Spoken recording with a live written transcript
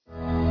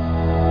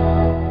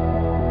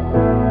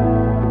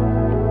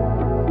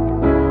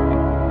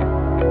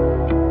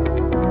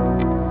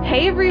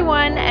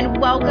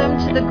welcome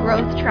to the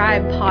Growth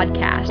Tribe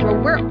podcast,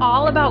 where we're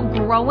all about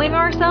growing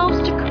ourselves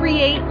to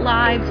create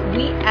lives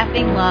we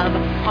effing love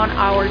on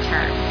our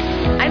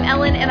terms. I'm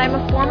Ellen, and I'm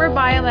a former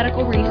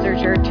biomedical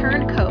researcher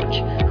turned coach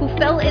who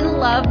fell in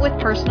love with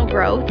personal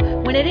growth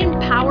when it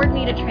empowered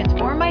me to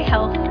transform my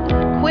health,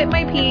 quit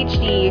my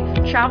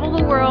PhD, travel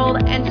the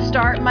world, and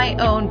start my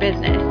own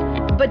business.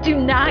 But do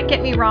not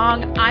get me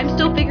wrong, I'm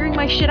still figuring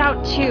my shit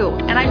out too,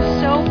 and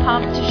I'm so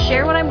pumped to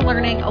share what I'm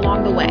learning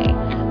along the way.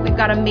 We've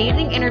got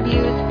amazing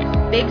interviews,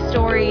 big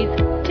stories,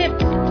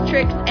 tips,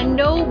 tricks, and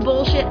no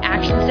bullshit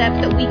action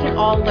steps that we can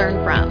all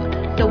learn from.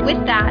 So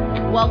with that,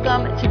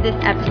 welcome to this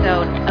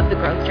episode of The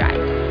Growth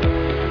Tribe.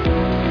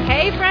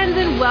 Hey friends,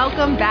 and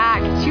welcome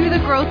back to The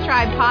Growth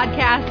Tribe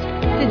podcast.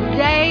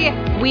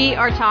 Today, we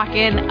are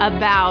talking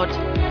about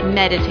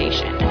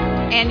meditation.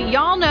 And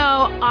y'all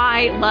know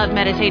I love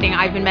meditating.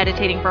 I've been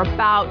meditating for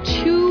about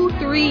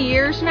 2-3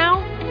 years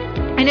now.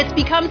 And it's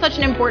become such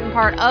an important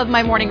part of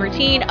my morning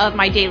routine, of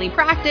my daily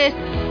practice.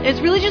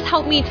 It's really just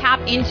helped me tap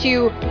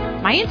into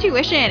my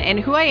intuition and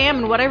who I am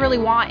and what I really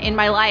want in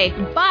my life.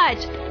 But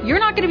you're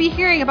not going to be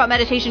hearing about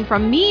meditation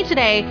from me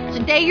today.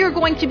 Today, you're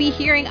going to be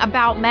hearing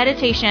about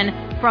meditation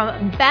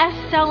from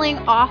best-selling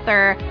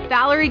author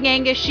Valerie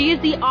Gangas. She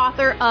is the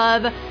author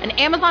of an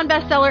Amazon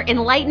bestseller,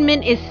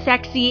 Enlightenment is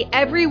Sexy,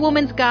 Every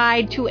Woman's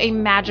Guide to a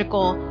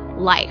Magical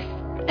Life.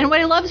 And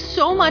what I love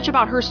so much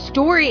about her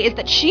story is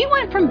that she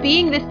went from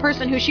being this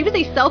person who she was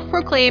a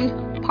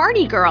self-proclaimed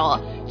party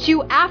girl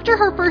to, after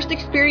her first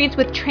experience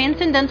with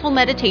transcendental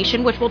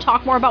meditation, which we'll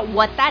talk more about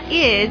what that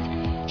is,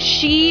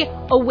 she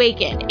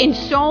awakened in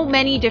so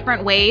many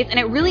different ways. And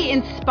it really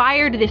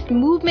inspired this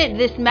movement,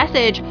 this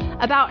message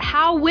about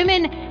how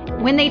women,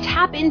 when they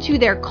tap into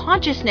their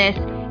consciousness,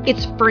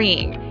 it's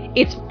freeing.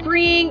 It's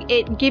freeing.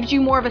 It gives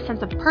you more of a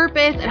sense of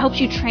purpose. It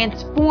helps you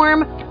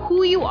transform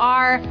who you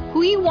are,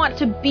 who you want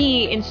to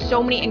be in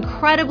so many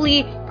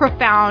incredibly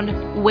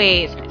profound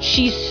ways.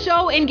 She's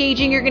so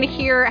engaging. You're going to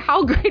hear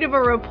how great of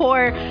a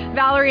rapport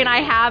Valerie and I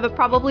have.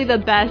 Probably the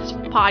best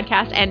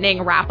podcast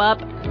ending wrap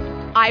up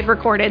I've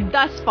recorded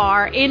thus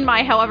far in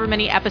my however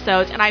many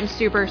episodes, and I'm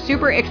super,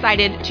 super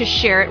excited to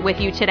share it with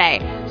you today.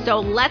 So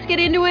let's get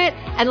into it,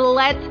 and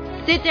let's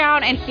sit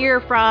down and hear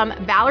from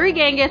Valerie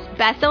Gangas,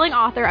 best-selling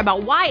author,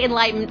 about why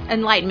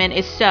enlightenment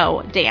is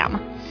so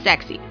damn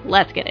sexy.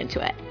 Let's get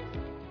into it.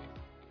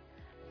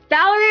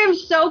 Valerie, I'm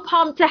so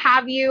pumped to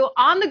have you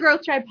on the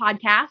Growth Tribe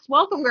podcast.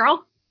 Welcome,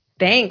 girl.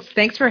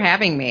 Thanks for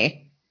having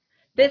me.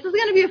 This is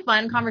going to be a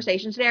fun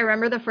conversation today. I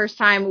remember the first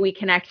time we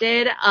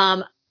connected,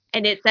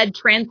 and it said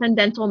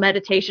transcendental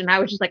meditation. I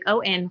was just like,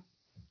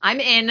 I'm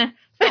in.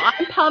 So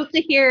I'm pumped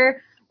to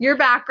hear your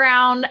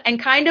background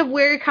and kind of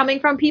where you're coming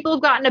from. People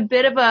have gotten a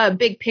bit of a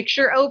big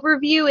picture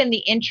overview in the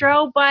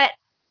intro, but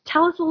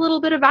tell us a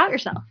little bit about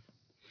yourself.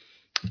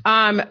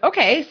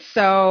 Okay,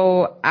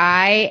 so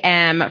I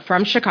am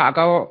from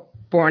Chicago,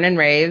 born and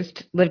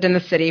raised, lived in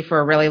the city for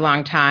a really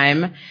long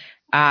time,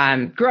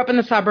 grew up in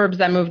the suburbs,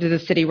 then moved to the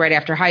city right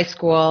after high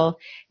school,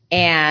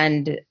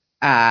 and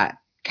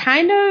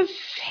kind of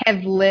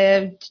have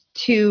lived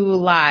two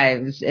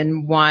lives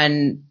in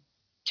one.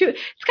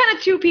 It's kind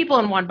of two people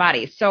in one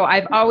body. So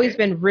I've always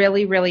been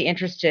really, really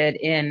interested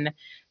in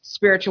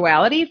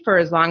spirituality for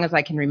as long as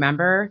I can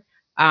remember.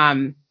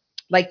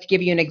 Like, to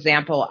give you an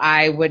example,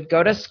 I would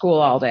go to school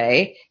all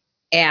day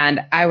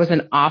and I was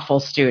an awful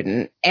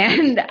student,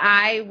 and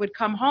I would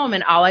come home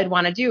and all I'd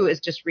want to do is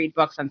just read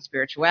books on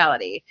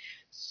spirituality.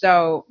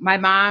 So my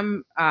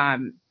mom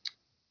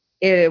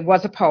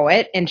was a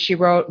poet, and she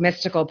wrote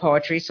mystical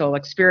poetry, so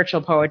like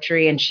spiritual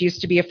poetry, and she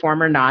used to be a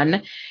former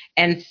nun.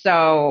 And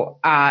so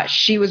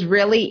she was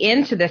really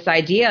into this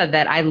idea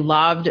that I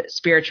loved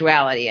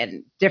spirituality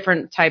and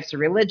different types of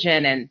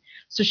religion. And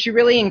so she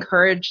really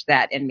encouraged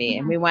that in me.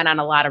 And we went on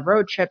a lot of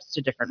road trips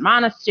to different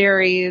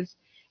monasteries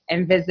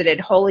and visited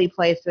holy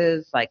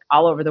places like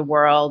all over the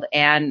world.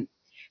 And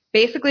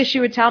basically she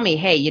would tell me,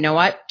 hey, you know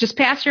what? Just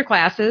pass your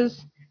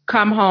classes,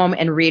 come home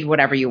and read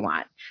whatever you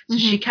want. So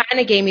she kind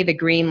of gave me the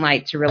green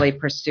light to really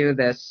pursue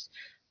this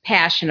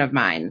passion of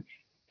mine.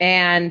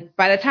 And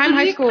by the time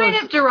high school,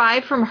 kind of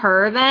derived from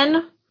her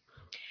then?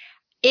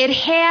 It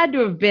had to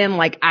have been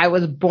like I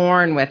was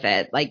born with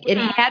it. Like it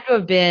had to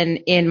have been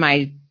in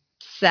my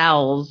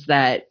cells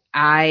that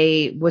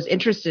I was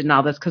interested in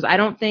all this, because I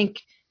don't think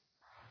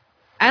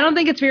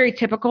it's very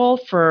typical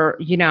for,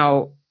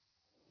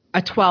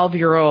 a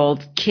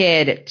 12-year-old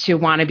kid to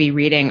want to be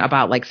reading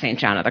about like St.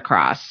 John of the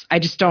Cross. I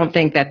just don't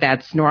think that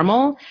that's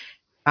normal.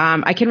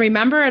 I can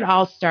remember it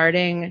all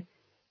starting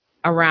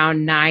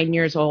around 9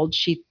 years old.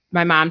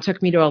 My mom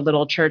took me to a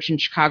little church in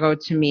Chicago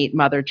to meet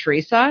Mother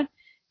Teresa.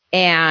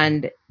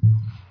 And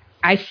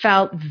I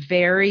felt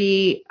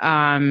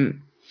I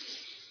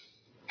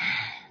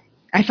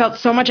felt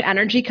so much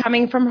energy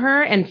coming from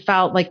her, and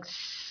felt like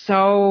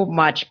so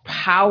much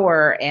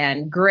power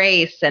and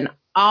grace and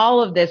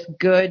all of this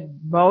good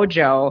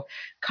mojo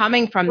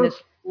coming from this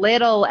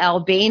little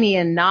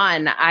Albanian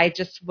nun. I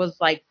just was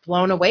like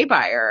blown away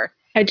by her.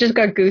 I just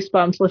got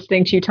goosebumps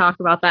listening to you talk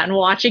about that and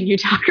watching you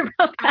talk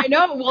about that. I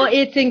know. Well,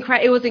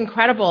 it was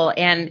incredible.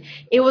 And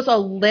it was a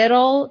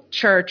little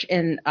church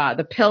in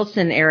the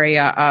Pilsen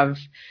area of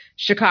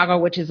Chicago,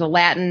 which is a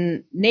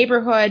Latin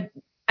neighborhood.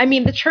 I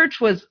mean, the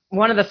church was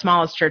one of the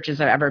smallest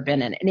churches I've ever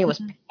been in, and it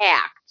was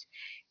packed.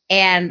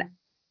 And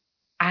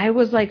I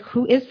was like,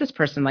 who is this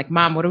person? Like,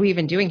 Mom, what are we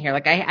even doing here?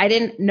 Like, I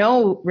didn't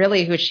know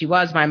really who she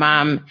was. My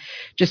mom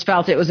just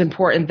felt it was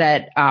important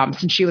that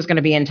since she was going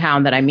to be in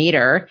town that I meet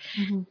her.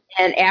 Mm-hmm.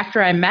 And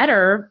after I met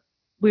her,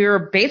 we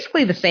were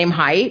basically the same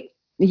height,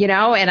 you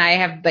know, and I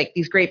have like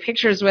these great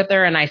pictures with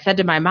her. And I said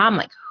to my mom,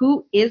 like,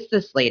 who is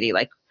this lady?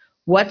 Like,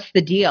 what's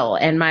the deal?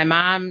 And my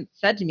mom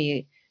said to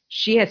me,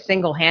 she has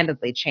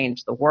single-handedly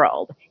changed the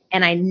world.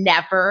 And I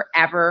never,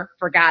 ever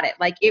forgot it.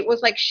 Like, it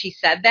was like she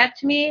said that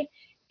to me.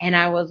 And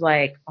I was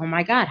like, oh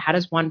my God, how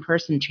does one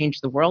person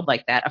change the world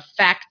like that?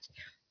 Affect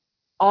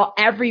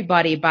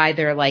everybody by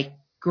their like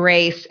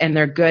grace and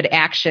their good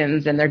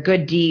actions and their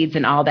good deeds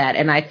and all that.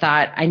 And I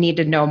thought I need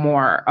to know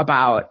more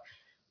about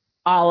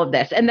all of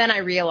this. And then I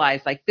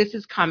realized like this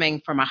is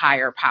coming from a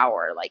higher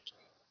power. Like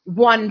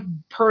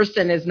one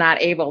person is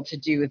not able to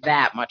do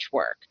that much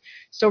work.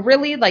 So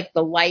really like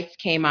the lights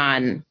came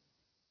on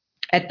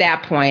at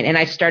that point, and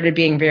I started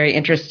being very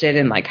interested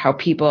in like how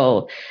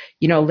people,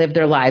 you know, live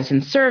their lives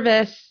in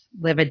service,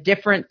 live a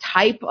different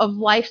type of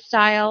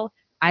lifestyle.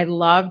 I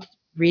loved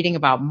reading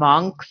about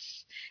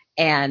monks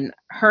and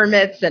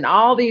hermits and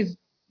all these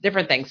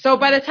different things. So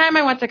by the time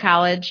I went to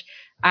college,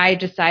 I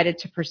decided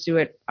to pursue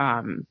it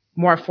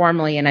more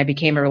formally, and I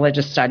became a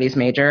religious studies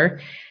major,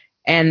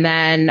 and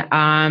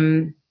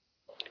then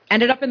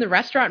ended up in the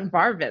restaurant and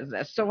bar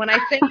business. So when I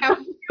say I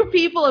was two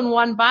people in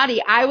one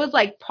body, I was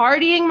like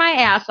partying my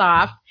ass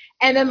off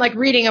and then like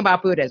reading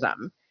about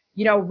Buddhism,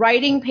 you know,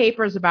 writing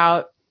papers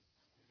about,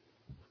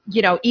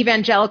 you know,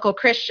 evangelical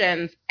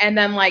Christians, and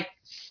then like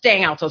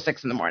staying out till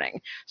 6 a.m.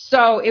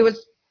 So it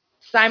was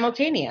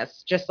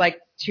simultaneous, just like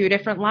two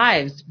different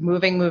lives,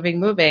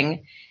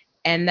 moving.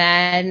 And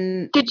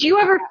then did you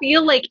ever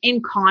feel like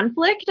in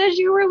conflict as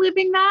you were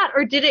living that,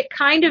 or did it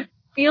kind of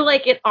feel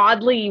like it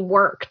oddly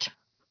worked?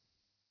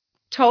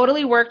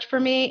 Totally worked for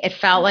me. It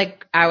felt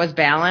like I was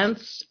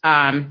balanced.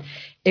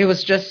 It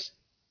was just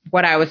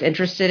what I was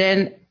interested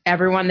in.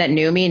 Everyone that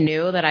knew me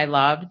knew that I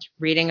loved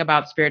reading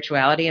about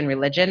spirituality and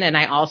religion. And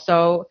I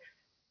also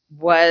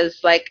was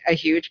like a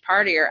huge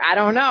partier. I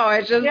don't know.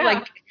 I just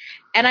like,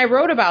 and I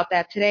wrote about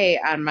that today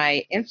on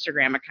my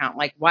Instagram account.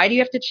 Like, why do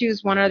you have to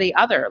choose one or the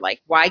other? Like,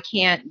 why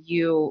can't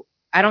you,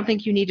 I don't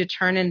think you need to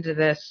turn into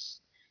this,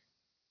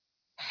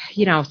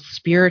 you know,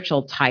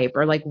 spiritual type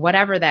or like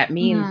whatever that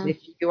means. Mm-hmm. If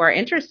you are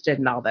interested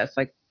in all this,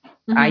 like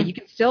you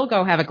can still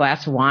go have a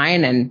glass of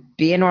wine and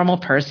be a normal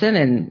person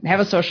and have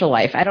a social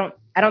life. I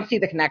don't see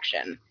the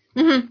connection.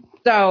 Mm-hmm.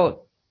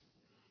 So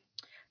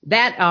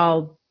that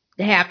all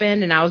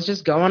happened, and I was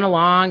just going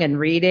along and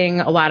reading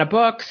a lot of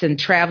books and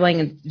traveling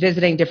and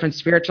visiting different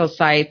spiritual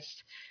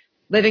sites,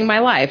 living my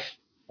life.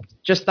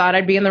 Just thought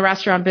I'd be in the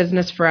restaurant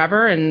business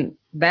forever, and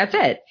that's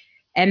it.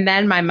 And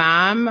then my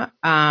mom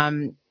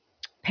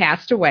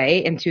passed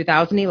away in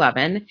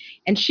 2011,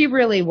 and she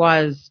really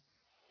was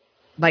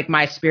like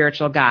my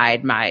spiritual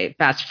guide, my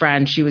best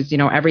friend. She was, you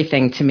know,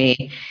 everything to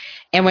me.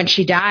 And when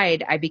she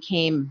died, I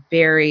became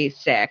very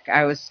sick.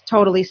 I was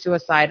totally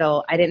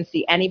suicidal. I didn't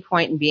see any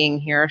point in being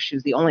here. She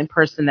was the only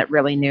person that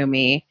really knew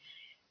me.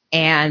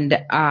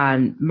 And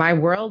my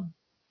world,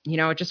 you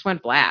know, it just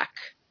went black.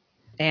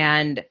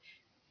 And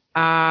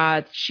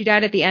she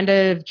died at the end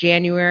of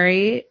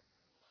January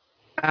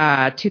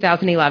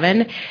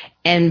 2011.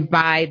 And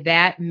by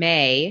that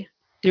May,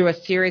 through a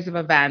series of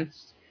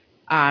events,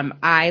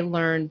 I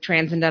learned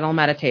transcendental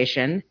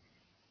meditation.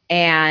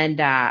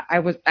 And I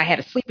had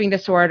a sleeping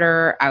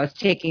disorder. I was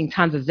taking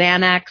tons of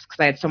Xanax because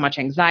I had so much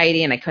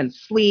anxiety and I couldn't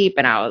sleep.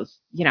 And I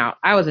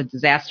was a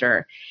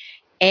disaster.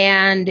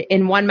 And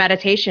in one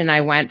meditation,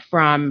 I went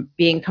from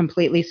being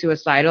completely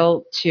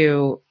suicidal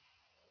to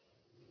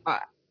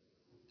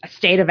a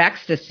state of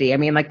ecstasy. I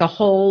mean, like the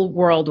whole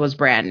world was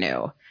brand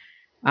new.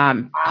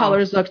 Wow.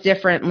 Colors looked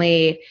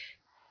differently.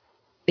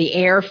 The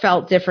air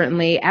felt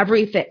differently.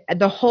 Everything,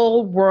 the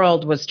whole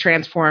world was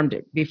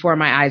transformed before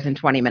my eyes in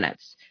 20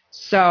 minutes.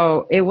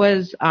 So it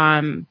was,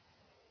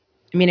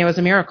 it was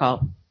a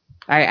miracle.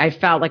 I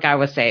felt like I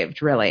was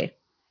saved, really.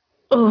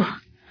 Oh,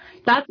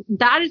 that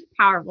is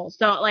powerful.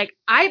 So like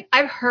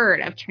I've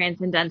heard of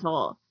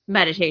transcendental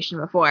meditation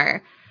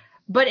before,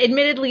 but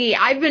admittedly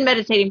I've been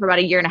meditating for about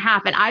 1.5 years,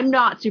 and I'm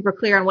not super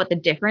clear on what the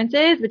difference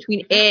is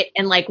between it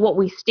and like what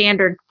we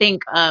standard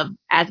think of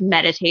as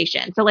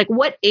meditation. So like,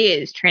 what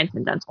is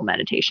transcendental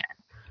meditation?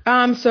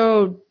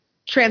 So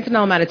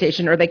transcendental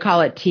meditation, or they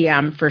call it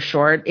TM for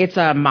short, it's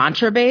a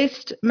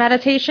mantra-based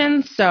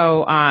meditation.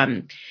 So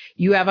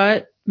you have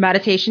a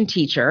meditation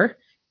teacher.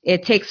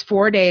 It takes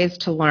 4 days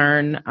to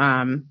learn.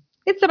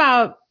 It's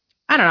about,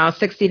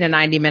 60 to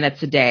 90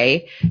 minutes a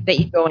day that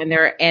you go in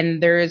there,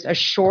 and there's a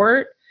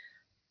short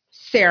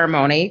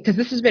ceremony, because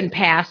this has been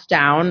passed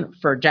down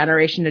for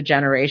generation to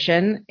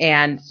generation.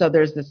 And so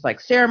there's this like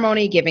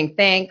ceremony giving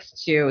thanks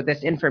to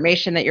this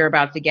information that you're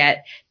about to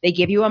get. They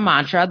give you a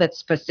mantra that's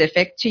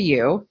specific to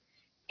you,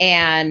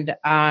 and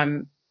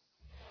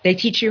they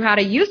teach you how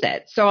to use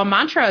it. So a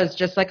mantra is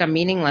just like a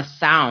meaningless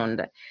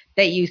sound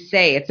that you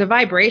say. It's a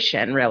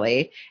vibration,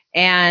 really.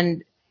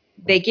 And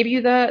they give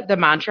you the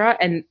mantra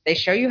and they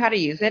show you how to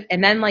use it.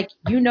 And then like,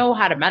 you know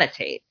how to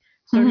meditate.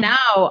 So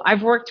now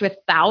I've worked with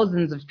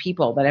thousands of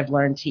people that have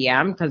learned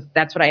TM, because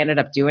that's what I ended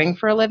up doing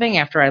for a living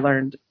after I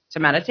learned to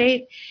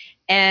meditate.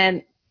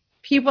 And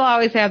people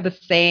always have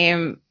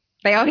they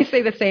always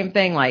say the same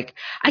thing. Like,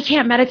 I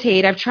can't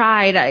meditate. I've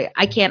tried.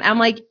 I can't. I'm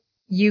like,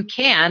 you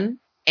can,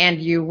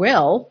 and you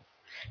will,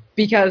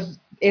 because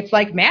it's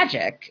like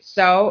magic.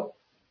 So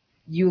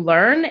you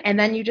learn, and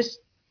then you just,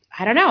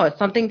 I don't know,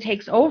 something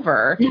takes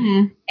over,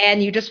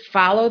 and you just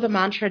follow the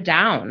mantra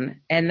down,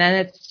 and then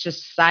it's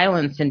just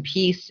silence and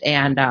peace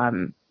and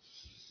an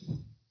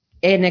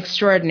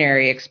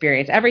extraordinary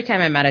experience. Every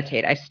time I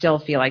meditate, I still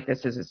feel like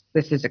this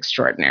is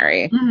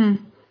extraordinary.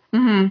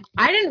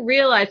 I didn't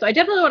realize, so I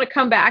definitely want to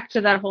come back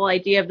to that whole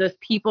idea of those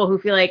people who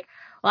feel like,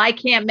 well, I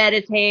can't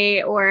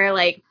meditate, or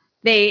like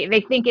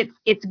they think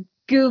it's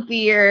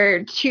goofy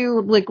or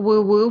too like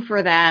woo woo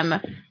for them,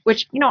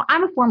 which, you know,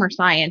 I'm a former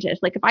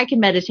scientist. Like, if I can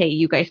meditate,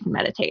 you guys can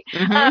meditate.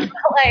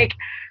 Like,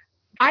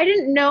 I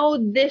didn't know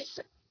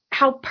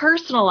how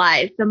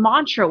personalized the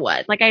mantra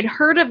was. Like, I'd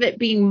heard of it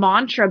being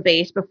mantra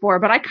based before,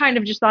 but I kind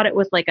of just thought it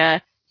was like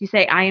you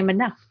say, I am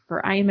enough,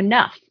 or I am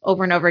enough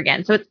over and over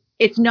again. So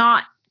it's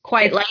not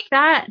quite like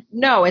that.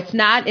 No, it's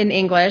not in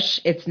English.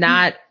 It's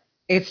not,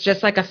 it's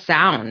just like a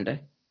sound,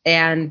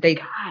 and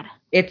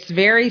it's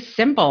very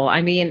simple.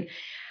 I mean,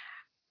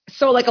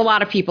 so like a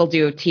lot of people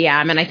do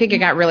TM, and I think it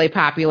got really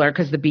popular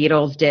because the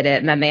Beatles did it,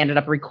 and then they ended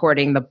up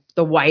recording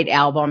the White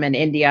Album in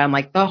India, and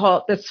like the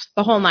whole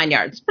 9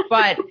 yards.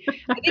 But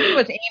I think it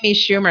was Amy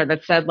Schumer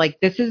that said, like,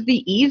 this is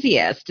the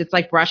easiest. It's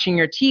like brushing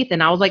your teeth.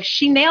 And I was like,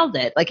 she nailed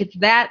it. Like, it's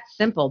that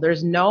simple.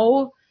 There's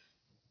no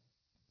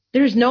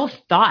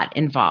thought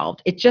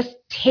involved. It just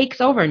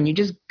takes over and you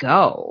just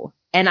go.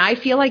 And I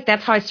feel like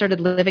that's how I started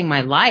living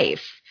my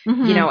life.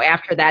 You know,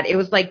 after that, it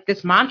was like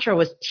this mantra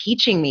was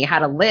teaching me how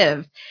to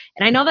live.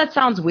 And I know that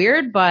sounds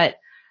weird, but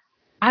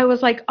I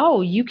was like,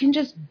 oh, you can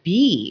just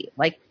be.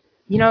 Like,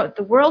 you know,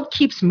 the world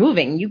keeps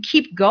moving. You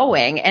keep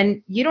going,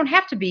 and you don't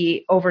have to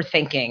be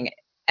overthinking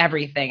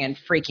everything and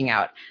freaking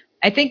out.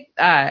 I think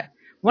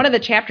one of the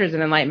chapters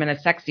in Enlightenment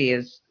is Sexy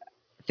is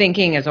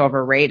thinking is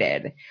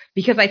overrated,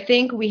 because I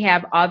think we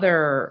have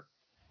other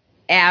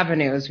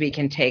avenues we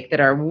can take that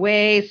are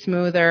way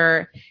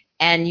smoother,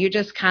 and you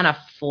just kind of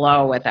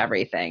flow with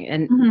everything.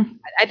 And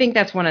I think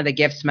that's one of the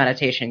gifts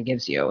meditation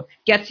gets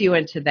you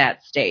into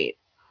that state.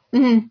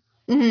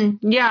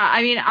 Yeah.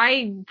 I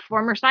mean,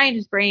 former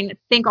scientist brain,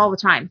 think all the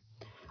time.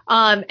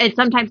 And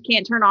sometimes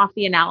can't turn off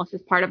the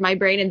analysis part of my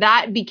brain. And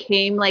that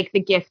became like the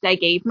gift I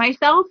gave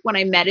myself when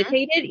I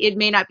meditated. It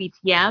may not be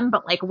TM,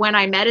 but like when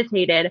I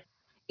meditated,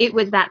 it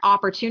was that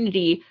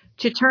opportunity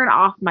to turn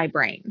off my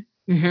brain.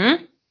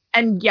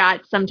 And yeah,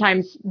 it's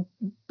sometimes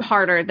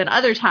harder than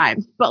other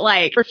times, but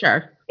like, for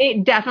sure,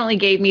 it definitely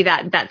gave me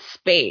that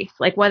space.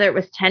 Like, whether it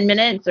was 10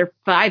 minutes or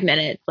 5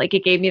 minutes, like,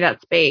 it gave me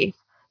that space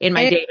in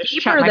my day to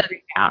shut my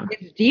brain down.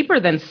 It's deeper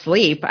than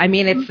sleep. I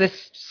mean, it's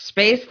this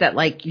space that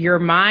like your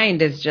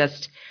mind is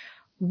just,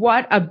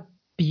 what a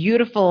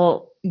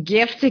beautiful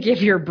gift to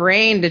give your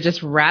brain to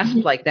just rest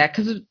like that.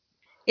 'Cause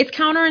it's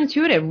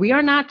counterintuitive. We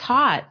are not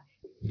taught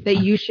that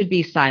you should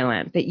be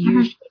silent, that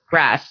you should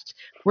rest.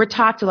 We're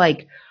taught to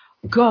like,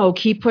 go,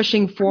 keep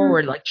pushing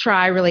forward, like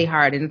try really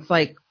hard. And it's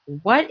like,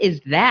 what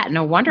is that?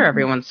 No wonder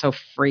everyone's so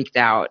freaked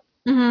out.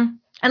 And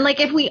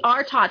like, if we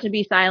are taught to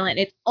be silent,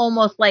 it's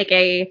almost like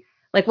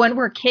like when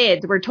we're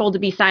kids, we're told to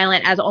be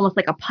silent as almost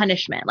like a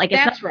punishment. Like,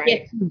 it's that's not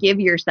right. to give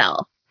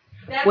yourself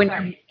when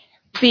you're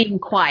being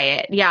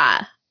quiet.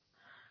 Yeah.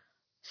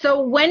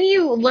 So when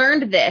you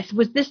learned this,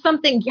 was this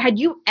something, had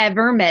you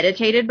ever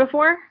meditated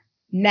before?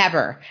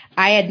 Never.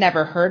 I had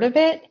never heard of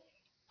it.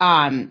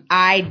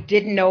 I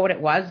didn't know what it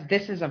was.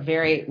 This is a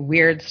very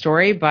weird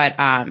story, but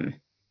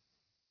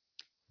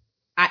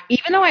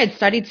even though I had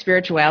studied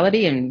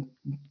spirituality and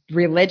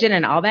religion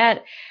and all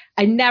that,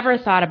 I never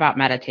thought about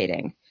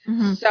meditating.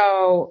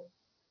 So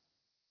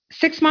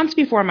 6 months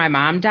before my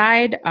mom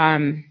died,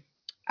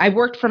 I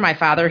worked for my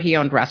father. He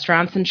owned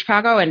restaurants in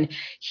Chicago, and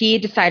he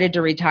decided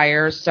to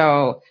retire.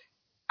 So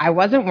I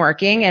wasn't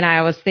working, and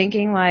I was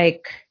thinking,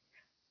 like,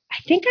 I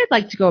think I'd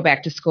like to go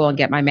back to school and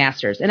get my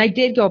master's. And I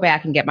did go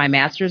back and get my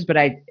master's, but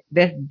I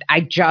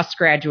just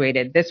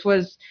graduated. This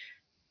was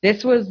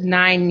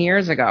 9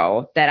 years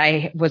ago that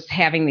I was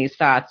having these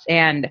thoughts.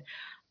 And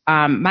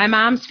my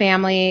mom's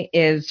family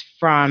is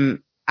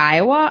from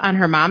Iowa on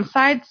her mom's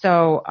side.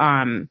 So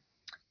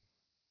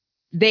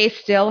they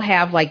still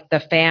have like the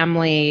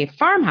family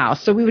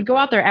farmhouse. So we would go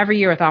out there every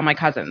year with all my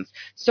cousins.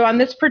 So on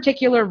this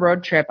particular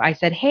road trip, I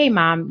said, hey,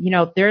 Mom, you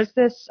know, there's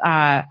this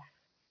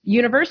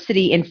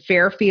university in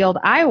Fairfield,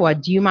 Iowa.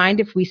 Do you mind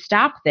if we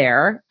stop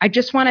there? I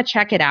just want to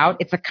check it out.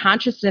 It's a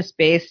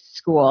consciousness-based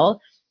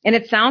school, and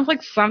it sounds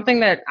like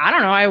something that, I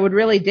don't know, I would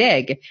really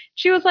dig.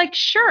 She was like,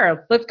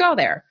 sure, let's go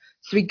there.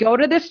 So we go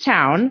to this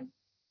town,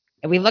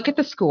 and we look at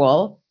the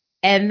school,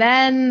 and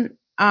then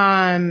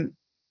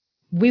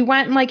we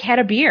went and like had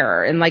a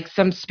beer and like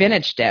some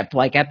spinach dip,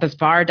 like at this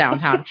bar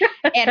downtown,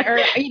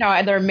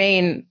 at their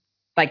main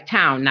like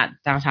town, not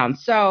downtown.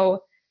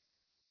 So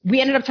we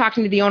ended up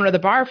talking to the owner of the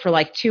bar for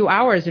like 2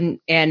 hours,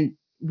 and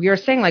we were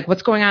saying like,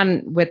 what's going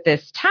on with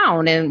this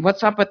town and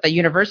what's up with the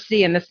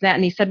university and this and that.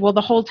 And he said, well,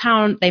 the whole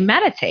town, they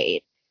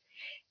meditate.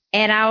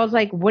 And I was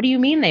like, what do you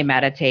mean they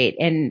meditate?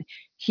 And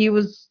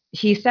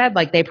he said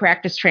like they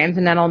practice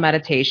transcendental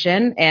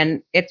meditation,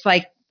 and it's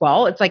like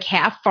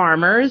half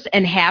farmers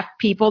and half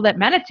people that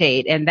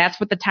meditate. And that's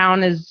what the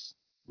town is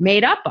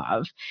made up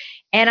of.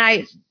 And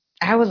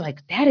I was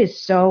like, that is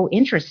so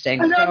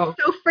interesting. I'm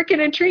so freaking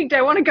intrigued.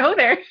 I want to go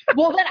there.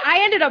 Well, then I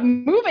ended up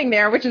moving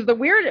there, which is the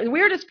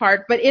weirdest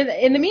part. But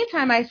in the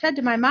meantime, I said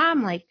to my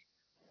mom, like,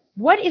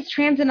 what is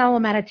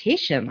transcendental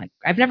meditation? Like,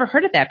 I've never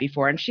heard of that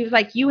before. And she was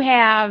like, you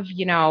have,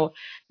 the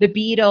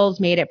Beatles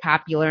made it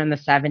popular in the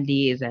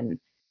 70s, and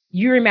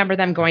you remember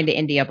them going to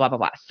India, blah, blah,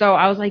 blah. So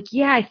I was like,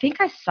 yeah, I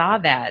think I saw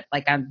that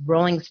like on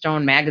Rolling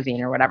Stone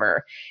magazine or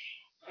whatever.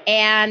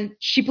 And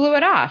she blew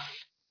it off.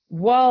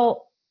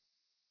 Well,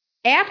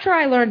 after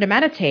I learned to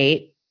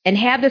meditate and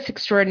had this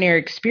extraordinary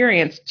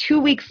experience, 2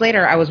 weeks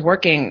later, I was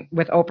working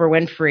with Oprah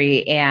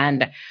Winfrey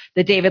and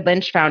the David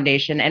Lynch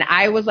Foundation, and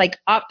I was like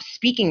up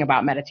speaking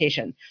about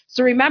meditation.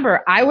 So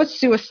remember, I was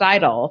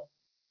suicidal,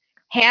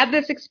 had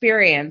this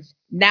experience.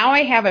 Now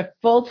I have a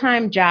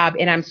full-time job,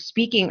 and I'm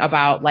speaking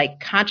about like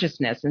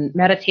consciousness and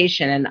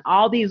meditation and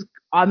all these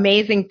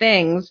amazing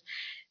things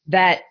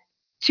that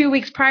 2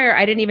 weeks prior,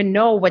 I didn't even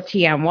know what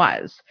TM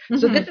was. Mm-hmm.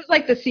 So this is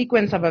like the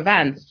sequence of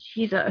events.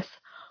 Jesus.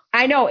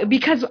 I know,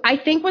 because I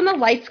think when the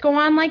lights go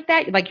on like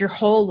that, like your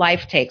whole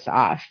life takes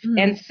off. Mm-hmm.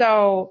 And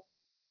so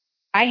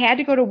I had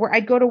to go to work.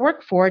 I'd go to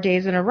work 4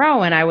 days in a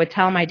row, and I would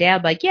tell my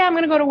dad, like, yeah, I'm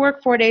going to go to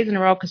work 4 days in a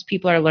row because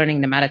people are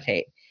learning to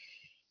meditate.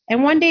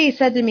 And one day he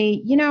said to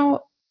me,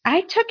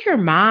 I took your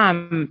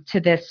mom to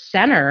this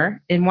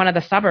center in one of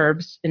the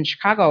suburbs in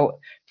Chicago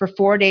for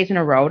 4 days in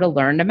a row to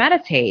learn to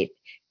meditate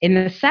in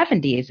the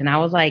 70s. And I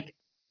was like,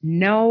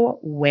 no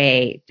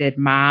way did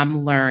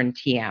mom learn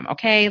TM.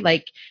 Okay.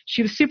 Like,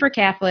 she was super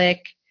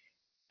Catholic.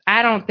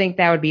 I don't think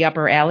that would be up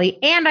her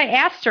alley. And I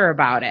asked her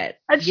about it.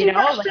 And she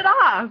brushed it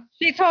off.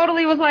 She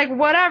totally was like,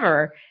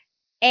 whatever.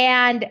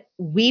 And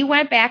we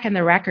went back in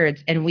the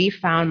records and we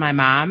found my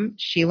mom.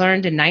 She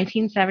learned in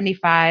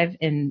 1975,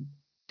 in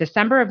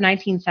December of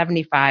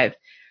 1975.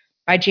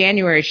 By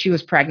January, she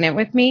was pregnant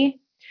with me.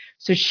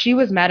 So she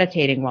was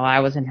meditating while I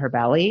was in her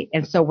belly.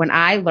 And so when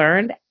I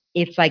learned,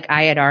 it's like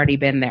I had already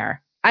been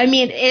there. I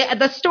mean,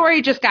 the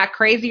story just got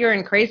crazier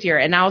and crazier.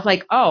 And I was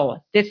like, oh,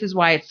 this is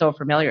why it's so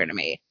familiar to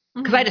me.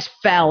 Because I just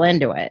fell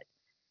into it.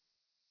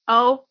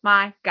 Oh,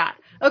 my God.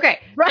 Okay.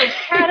 Right.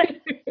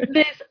 Had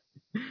this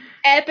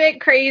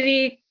epic,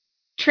 crazy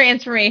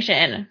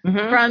transformation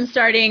from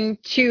starting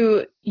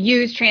to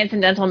use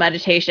transcendental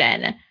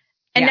meditation.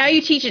 And now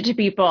you teach it to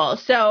people.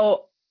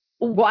 So,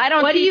 well, I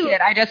don't teach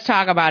it. I just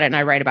talk about it and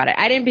I write about it.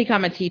 I didn't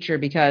become a teacher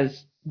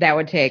because that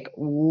would take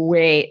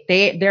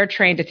they're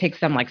trained to take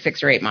some like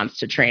 6 or 8 months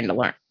to train to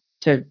learn,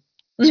 to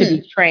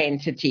be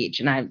trained to teach.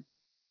 And I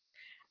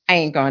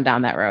ain't going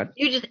down that road.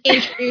 You just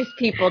introduce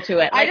people to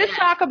it. I just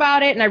talk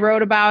about it and I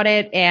wrote about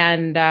it,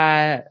 and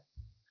I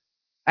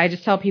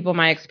just tell people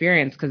my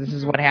experience because this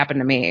is what happened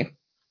to me.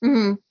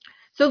 Mm-hmm.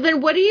 So then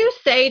what do you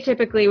say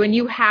typically when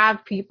you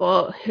have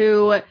people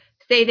who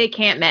say they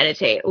can't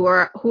meditate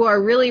or who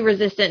are really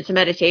resistant to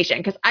meditation?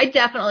 Because I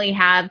definitely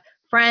have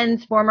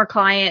friends, former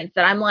clients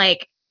that I'm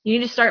like, you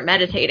need to start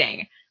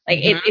meditating. Like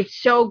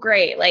it's so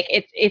great. Like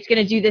it's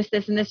going to do this,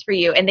 this, and this for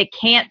you. And they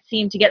can't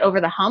seem to get over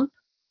the hump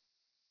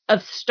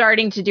of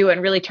starting to do it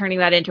and really turning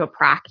that into a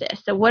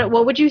practice. So what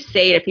would you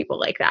say to people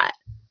like that?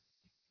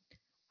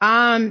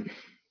 I'm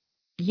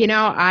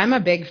a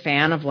big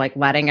fan of like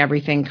letting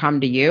everything come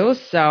to you.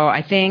 So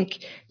I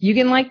think you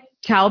can like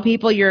tell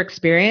people your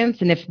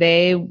experience, and if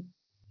they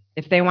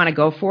want to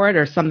go for it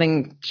or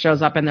something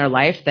shows up in their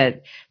life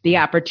that the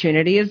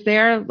opportunity is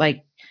there,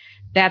 like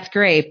that's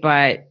great,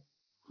 but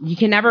you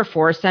can never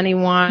force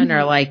anyone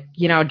or like,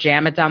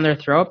 jam it down their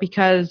throat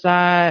because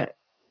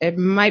it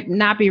might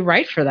not be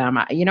right for them.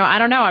 I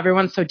don't know.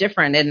 Everyone's so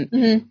different.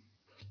 And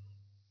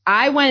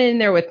I went in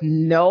there with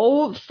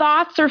no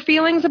thoughts or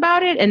feelings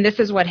about it, and this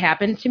is what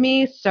happened to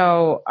me.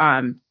 So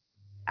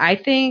I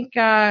think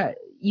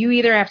you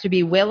either have to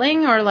be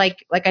willing or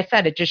like I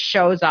said, it just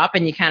shows up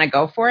and you kind of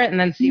go for it and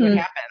then see what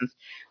happens.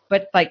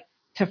 But like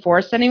to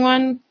force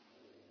anyone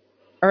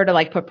or to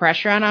like put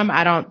pressure on them,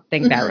 I don't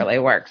think that really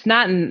works.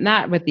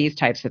 Not with these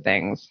types of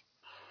things.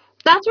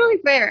 That's really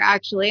fair,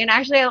 actually. And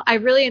actually, I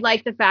really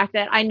like the fact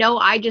that I know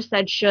I just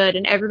said should,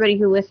 and everybody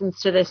who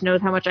listens to this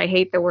knows how much I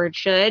hate the word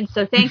should.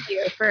 So thank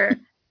you for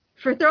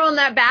throwing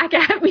that back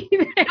at me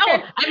there.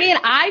 No, mean,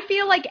 I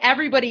feel like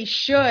everybody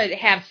should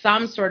have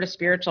some sort of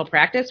spiritual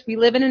practice. We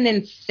live in an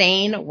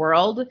insane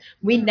world.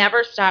 We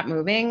never stop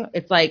moving.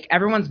 It's like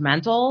everyone's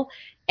mental,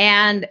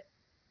 and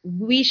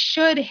everyone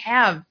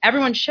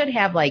should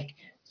have like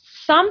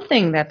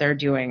something that they're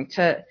doing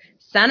to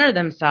center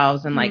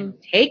themselves and like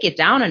take it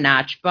down a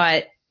notch.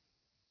 But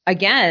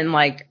again,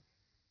 like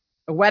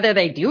whether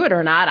they do it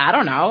or not, I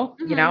don't know.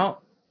 You know,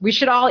 we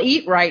should all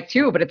eat right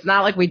too, but it's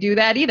not like we do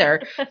that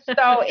either.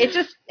 So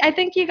I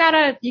think you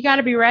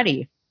gotta be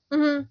ready.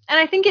 And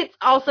I think it's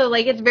also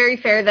like, it's very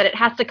fair that it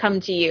has to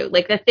come to you.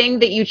 Like the thing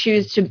that you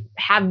choose to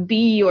have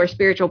be your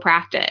spiritual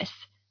practice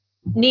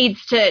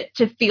needs to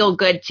feel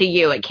good to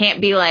you. It can't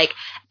be like,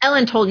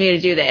 Ellen told me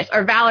to do this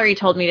or Valerie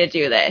told me to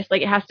do this.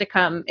 Like it has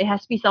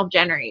to be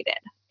self-generated.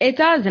 It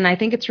does. And I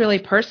think it's really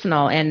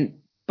personal.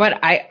 But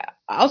I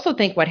also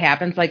think what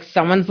happens, like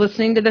someone's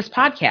listening to this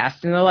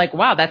podcast and they're like,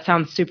 wow, that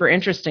sounds super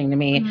interesting to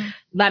me.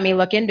 Let me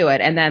look into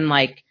it. And then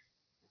like,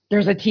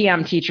 there's a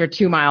TM teacher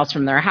 2 miles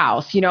from their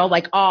house, you know,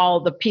 like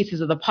all the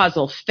pieces of the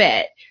puzzle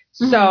fit.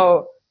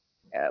 So,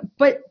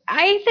 but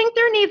I think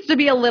there needs to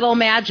be a little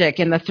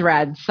magic in the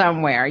thread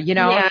somewhere, you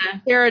know,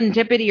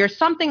 serendipity or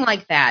something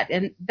like that.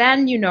 And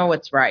then you know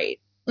it's right.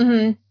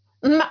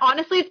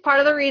 Honestly, it's part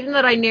of the reason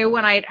that I knew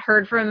when I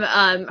heard from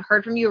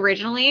you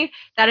originally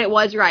that it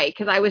was right.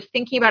 Because I was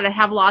thinking about it,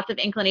 have lots of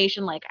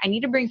inclination, like I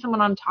need to bring someone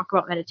on to talk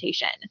about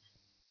meditation.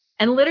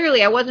 And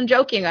literally, I wasn't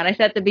joking when I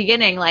said at the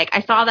beginning, like I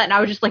saw that and I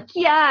was just like,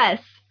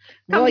 yes.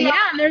 Well,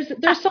 yeah, and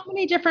there's so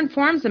many different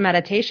forms of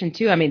meditation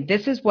too. I mean,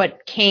 this is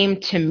what came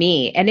to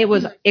me and it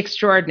was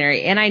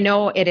extraordinary. And I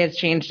know it has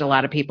changed a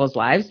lot of people's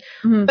lives.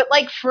 But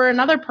like for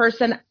another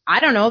person,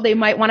 I don't know, they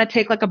might want to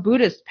take like a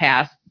Buddhist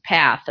path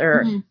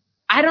or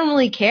I don't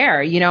really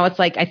care. You know, it's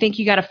like, I think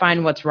you got to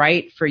find what's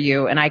right for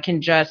you. And I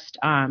can just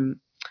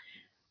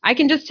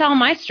tell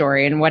my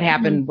story and what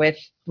happened with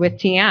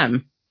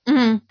TM.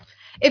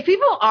 If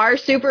people are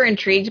super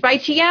intrigued by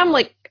TM,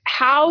 like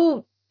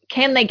how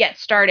can they get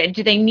started?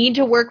 Do they need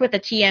to work with a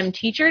TM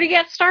teacher to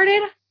get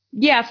started?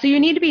 Yeah, so you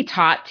need to be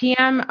taught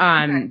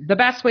TM. The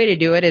best way to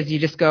do it is you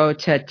just go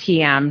to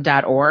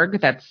tm.org.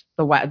 That's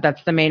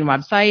the main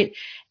website.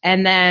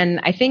 And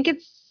then I think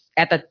it's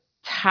at the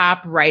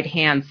top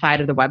right-hand side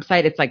of the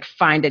website. It's like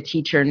find a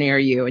teacher near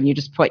you and you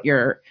just put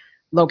your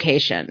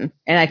location.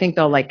 And I think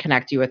they'll like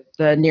connect you with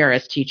the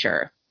nearest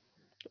teacher.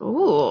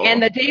 Ooh.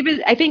 And I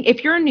think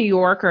if you're in New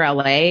York or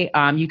LA,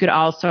 you could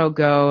also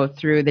go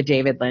through the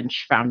David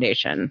Lynch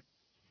Foundation.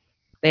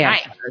 They have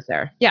centers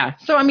there. Yeah.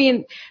 So, I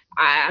mean,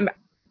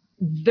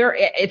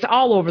 it's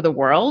all over the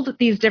world,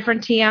 these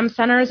different TM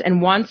centers.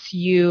 And once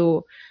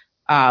you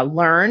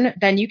learn,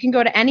 then you can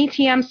go to any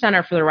TM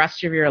center for the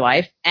rest of your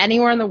life,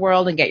 anywhere in the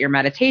world, and get your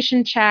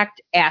meditation checked,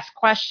 ask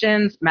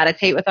questions,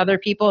 meditate with other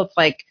people. It's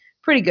like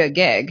a pretty good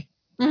gig.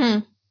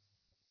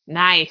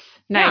 Nice.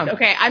 Yeah.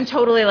 Okay. I'm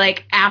totally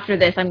like, after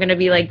this, I'm going to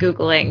be like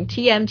Googling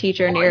TM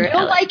teacher near.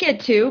 You'll like it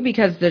too,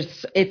 because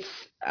there's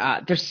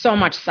so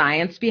much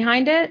science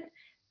behind it.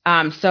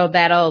 So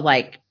that'll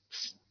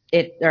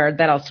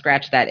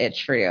scratch that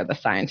itch for you, the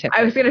scientific.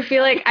 I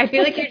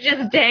feel like you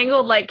just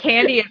dangled like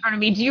candy in front of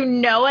me. Do you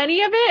know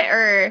any of it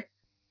or?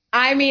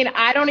 I mean,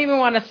 I don't even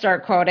want to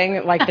start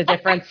quoting like the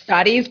different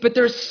studies, but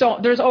there's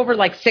over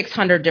like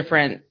 600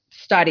 different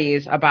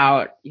studies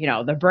about, you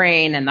know, the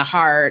brain and the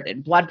heart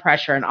and blood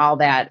pressure and all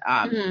that.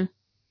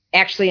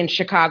 Actually in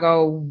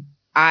Chicago,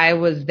 I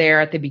was there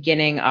at the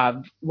beginning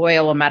of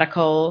Loyola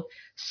Medical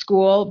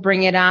School,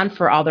 bring it on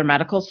for all their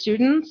medical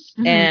students.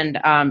 And,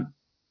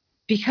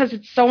 because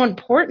it's so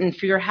important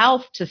for your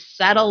health to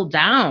settle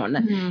down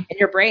in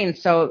your brain.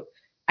 So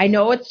I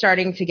know it's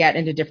starting to get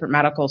into different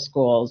medical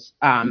schools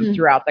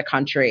throughout the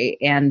country.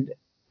 And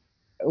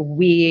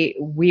we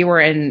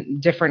were in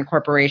different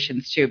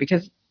corporations too,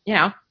 because, you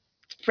know,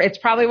 it's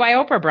probably why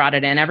Oprah brought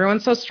it in.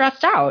 Everyone's so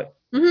stressed out.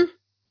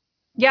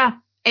 Yeah.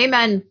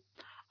 Amen.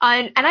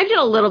 And I did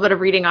a little bit of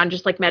reading on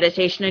just like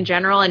meditation in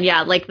general. And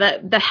yeah, like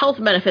the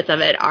health benefits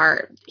of it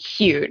are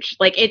huge.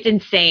 Like it's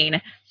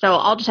insane. So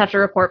I'll just have to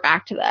report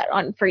back to that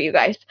for you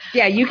guys.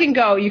 Yeah, you can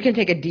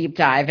take a deep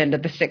dive into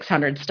the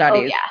 600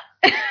 studies.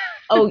 Oh yeah.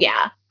 Oh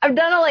yeah. I've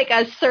done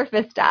a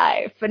surface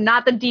dive, but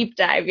not the deep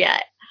dive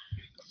yet.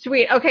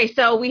 Sweet. Okay.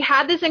 So we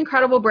had this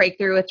incredible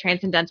breakthrough with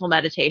transcendental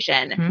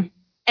meditation.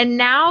 And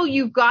now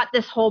you've got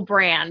this whole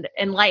brand,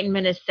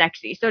 Enlightenment is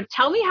Sexy. So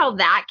tell me how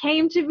that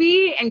came to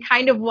be and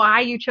kind of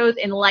why you chose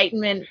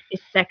Enlightenment is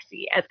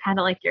Sexy as kind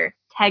of like your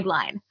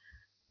tagline.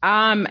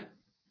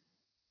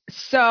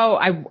 So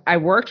I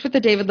worked with the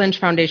David Lynch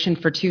Foundation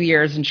for 2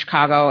 years in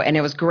Chicago, and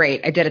it was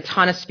great. I did a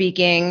ton of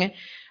speaking,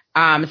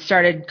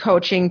 started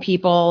coaching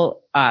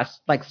people,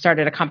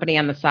 started a company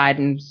on the side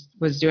and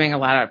was doing a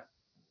lot of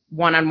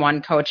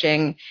one-on-one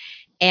coaching.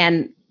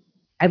 And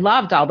I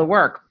loved all the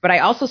work, but I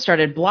also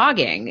started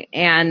blogging,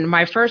 and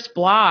my first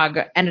blog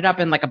ended up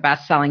in like a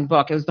best-selling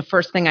book. It was the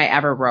first thing I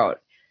ever wrote.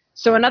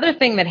 So another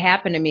thing that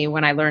happened to me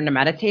when I learned to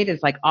meditate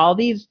is like all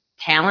these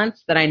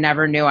talents that I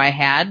never knew I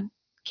had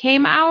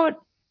came out,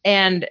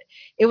 and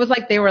it was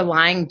like they were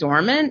lying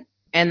dormant.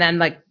 And then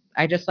like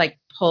I just like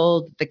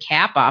pulled the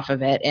cap off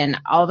of it, and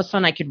all of a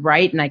sudden I could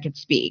write and I could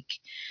speak.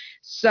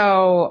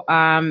 So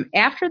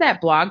after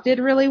that blog did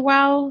really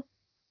well,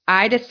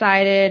 I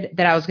decided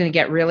that I was going to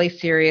get really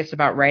serious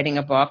about writing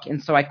a book.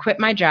 And so I quit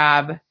my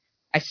job.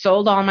 I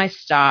sold all my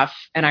stuff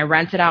and I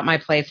rented out my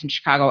place in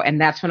Chicago. And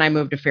that's when I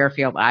moved to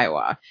Fairfield,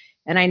 Iowa.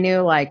 And I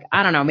knew, like,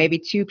 I don't know, maybe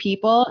 2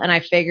 people. And I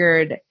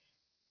figured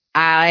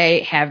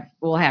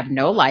will have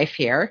no life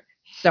here.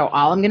 So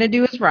all I'm going to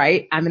do is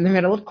write. I'm in the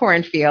middle of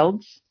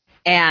cornfields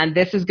and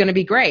this is going to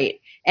be great.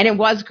 And it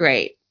was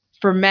great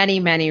for many,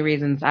 many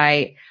reasons.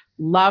 I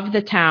love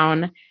the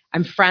town.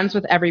 I'm friends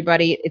with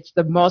everybody. It's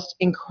the most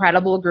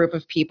incredible group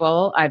of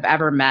people I've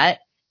ever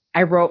met.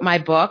 I wrote my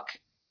book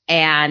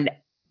and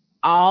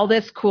all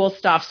this cool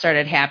stuff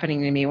started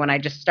happening to me when I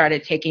just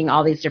started taking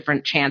all these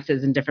different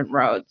chances and different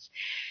roads.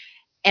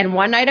 And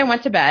one night I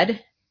went to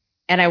bed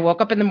and I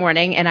woke up in the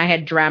morning and I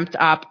had dreamt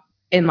up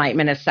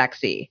Enlightenment is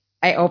Sexy.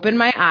 I opened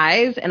my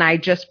eyes and I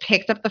just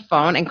picked up the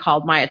phone and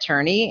called my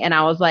attorney. And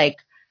I was like,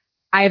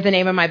 I have the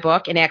name of my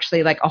book and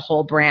actually like a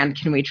whole brand.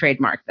 Can we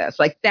trademark this?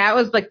 Like that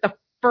was like the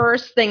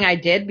first thing I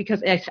did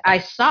because I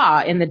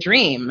saw in the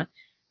dream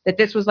that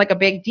this was like a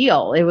big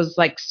deal. It was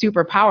like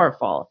super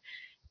powerful.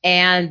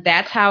 And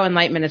that's how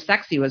Enlightenment is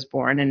Sexy was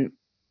born. And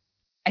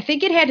I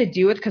think it had to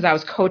do with because I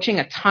was coaching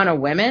a ton of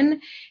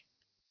women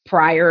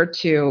prior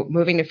to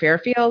moving to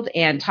Fairfield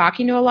and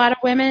talking to a lot of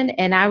women.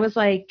 And I was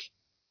like,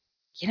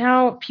 you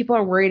know, people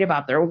are worried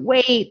about their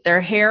weight,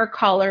 their hair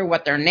color,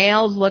 what their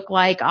nails look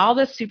like, all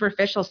this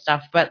superficial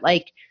stuff. But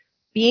like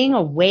being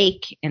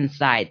awake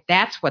inside,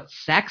 that's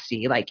what's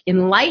sexy. Like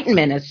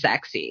enlightenment is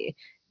sexy,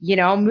 you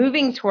know,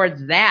 moving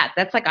towards that.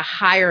 That's like a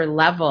higher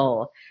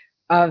level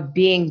of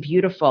being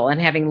beautiful and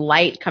having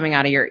light coming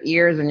out of your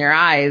ears and your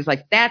eyes.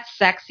 Like that's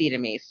sexy to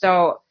me.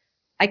 So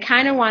I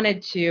kind of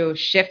wanted to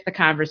shift the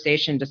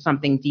conversation to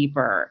something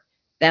deeper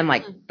than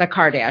like the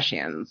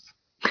Kardashians.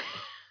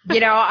 You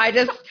know, I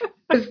just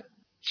was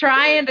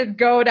trying to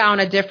go down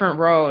a different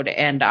road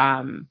and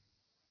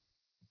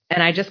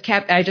I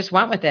just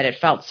went with it. It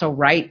felt so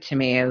right to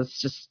me.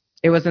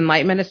 It was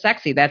Enlightenment is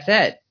Sexy. That's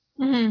it.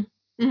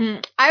 Mm-hmm.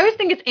 Mm-hmm. I always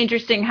think it's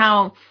interesting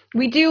how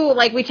we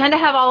tend to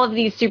have all of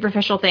these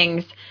superficial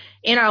things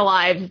in our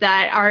lives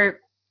that are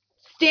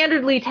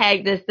standardly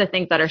tagged as the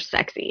things that are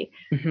sexy.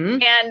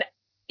 Mm-hmm. And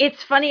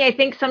it's funny. I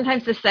think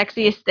sometimes the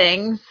sexiest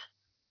things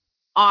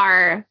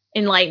are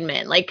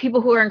enlightenment, like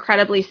people who are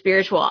incredibly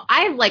spiritual.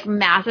 I have like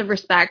massive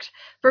respect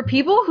for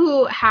people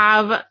who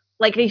have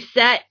like they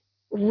set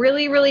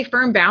really, really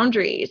firm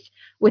boundaries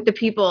with the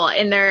people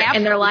in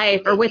their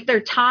life or with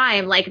their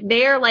time. Like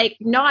they're like,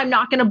 no, I'm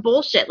not going to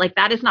bullshit. Like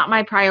that is not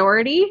my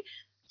priority.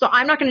 So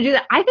I'm not going to do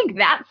that. I think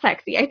that's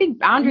sexy. I think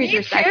boundaries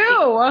are sexy.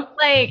 Too.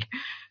 Like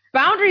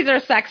boundaries are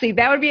sexy.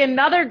 That would be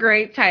another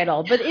great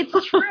title, but it's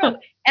true.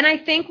 And I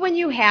think when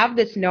you have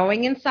this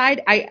knowing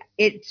inside,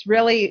 it's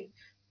really,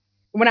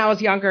 when I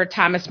was younger,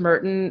 Thomas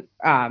Merton,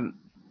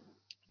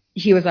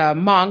 he was a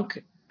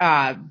monk,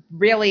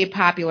 really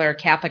popular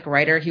Catholic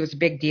writer. He was a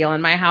big deal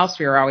in my house.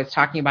 We were always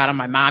talking about him.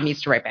 My mom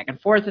used to write back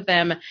and forth with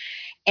him.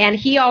 And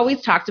he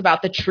always talked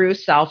about the true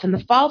self and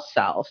the false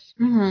self.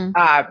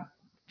 mm-hmm.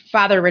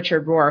 Father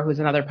Richard Rohr, who's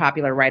another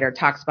popular writer,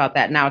 talks about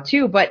that now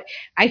too. But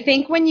I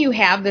think when you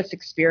have this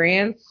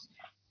experience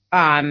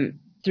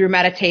through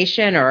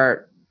meditation,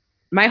 or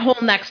my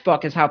whole next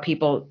book is how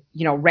people,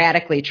 you know,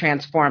 radically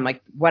transform, like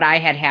what I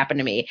had happen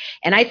to me.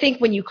 And I think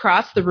when you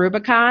cross the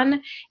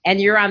Rubicon and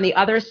you're on the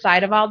other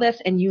side of all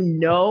this and you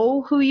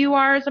know who you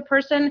are as a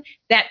person,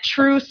 that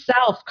true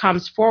self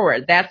comes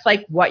forward. That's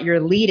like what you're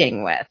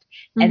leading with.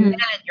 Mm-hmm. And then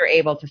you're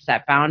able to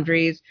set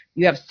boundaries.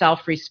 You have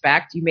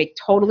self-respect. You make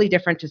totally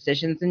different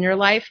decisions in your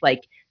life.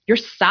 Like you're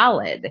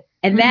solid.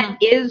 And that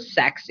is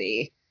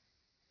sexy.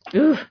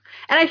 Ooh.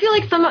 And I feel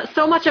like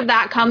so much of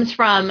that comes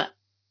from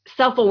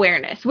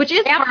self-awareness, which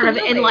is part of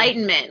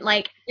enlightenment.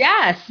 Like,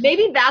 yes,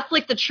 maybe that's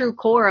like the true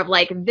core of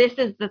like, this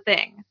is the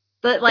thing.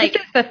 But like,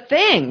 this is the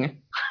thing.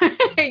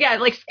 Yeah,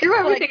 like screw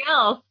everything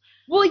else.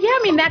 Well, yeah, I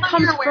mean, that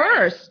comes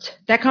first.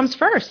 That comes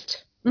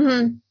first.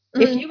 Mm-hmm.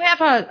 If you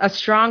have a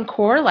strong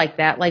core like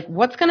that, like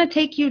what's going to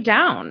take you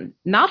down?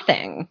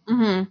 Nothing.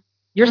 Mm-hmm.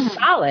 You're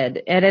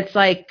solid. And it's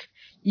like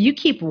you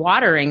keep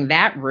watering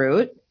that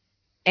root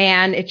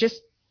and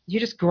you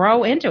just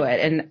grow into it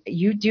and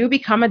you do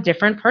become a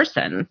different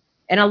person.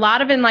 And a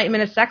lot of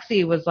Enlightenment is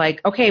Sexy was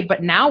like, okay,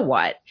 but now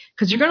what?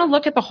 Because you're going to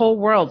look at the whole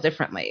world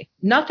differently.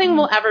 Nothing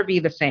will ever be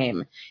the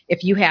same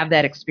if you have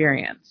that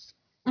experience.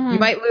 You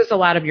might lose a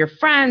lot of your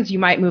friends. You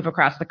might move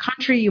across the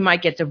country. You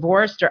might get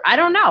divorced, or I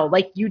don't know.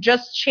 Like you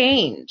just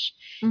change.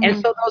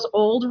 And so those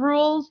old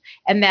rules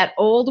and that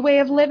old way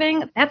of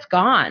living, that's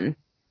gone.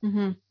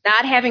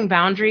 Not having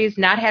boundaries,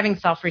 not having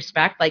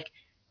self-respect, like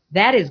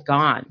that is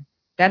gone.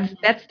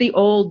 That's the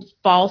old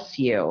false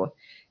you.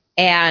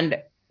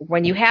 And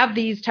when you have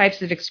these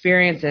types of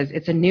experiences,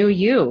 it's a new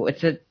you.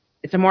 It's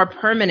a more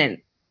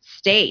permanent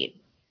state.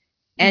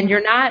 And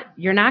you're not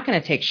going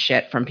to take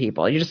shit from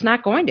people. You're just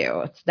not going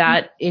to. It's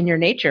not in your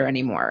nature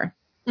anymore.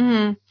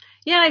 Yeah,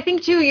 I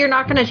think too, you're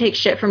not going to take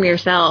shit from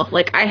yourself.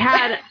 Like I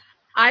had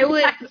I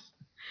would,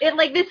 it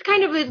like, this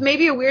kind of is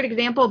maybe a weird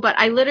example, but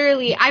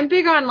I'm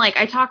big on like,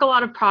 I talk a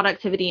lot of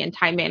productivity and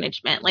time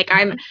management. Like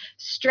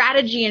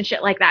strategy and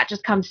shit like that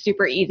just comes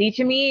super easy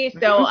to me.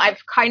 So I've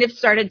kind of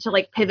started to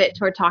like pivot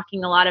toward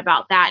talking a lot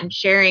about that and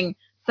sharing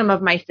some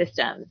of my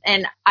systems.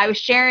 And I was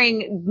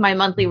sharing my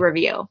monthly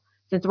review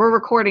since we're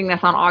recording this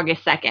on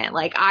August 2nd.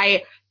 Like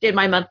I did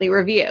my monthly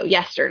review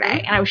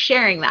yesterday and I was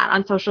sharing that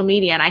on social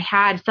media, and I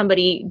had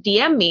somebody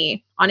DM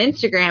me on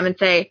Instagram and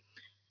say,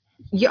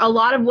 a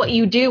lot of what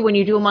you do when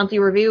you do a monthly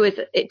review is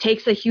it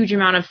takes a huge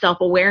amount of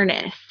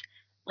self-awareness,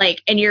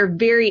 like, and you're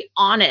very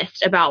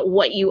honest about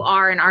what you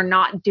are and are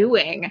not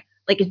doing.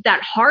 Like, is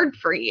that hard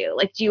for you?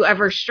 Like, do you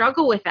ever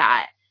struggle with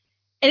that?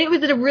 And it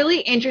was a really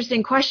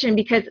interesting question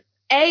because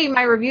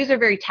my reviews are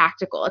very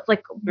tactical. It's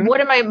like,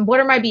 what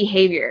are my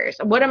behaviors?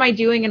 What am I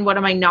doing and what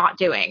am I not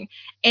doing?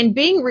 And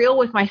being real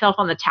with myself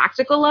on the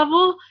tactical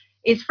level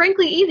is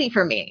frankly easy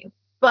for me.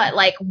 But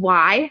like,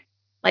 why?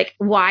 Like,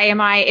 why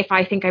am I, if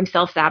I think I'm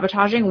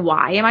self-sabotaging,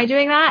 why am I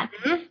doing that?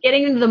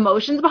 Getting into the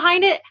emotions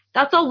behind it,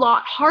 that's a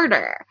lot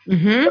harder.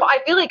 So I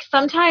feel like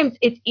sometimes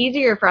it's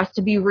easier for us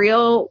to be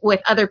real with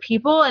other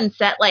people and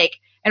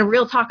and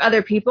real talk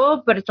other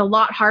people, but it's a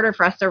lot harder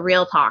for us to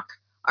real talk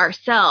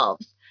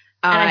ourselves.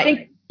 And I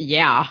think,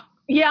 yeah.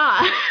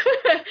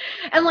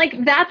 And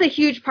like, that's a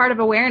huge part of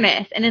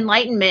awareness and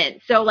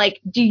enlightenment. So like,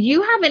 do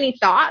you have any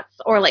thoughts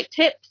or like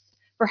tips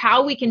for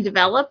how we can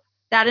develop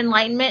that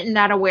enlightenment and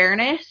that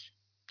awareness?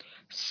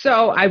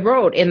 So I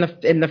wrote in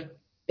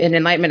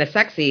Enlightenment is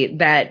Sexy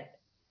that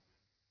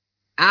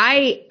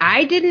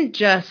I didn't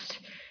just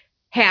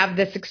have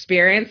this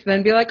experience and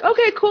then be like,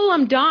 okay, cool,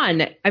 I'm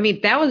done. I mean,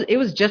 it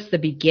was just the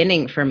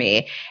beginning for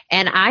me.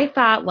 And I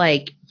thought,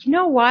 like, you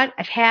know what?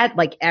 I've had,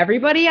 like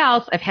everybody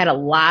else, I've had a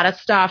lot of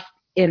stuff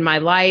in my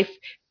life,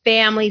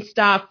 family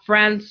stuff,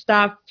 friends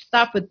stuff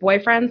with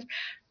boyfriends.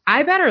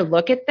 I better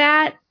look at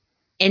that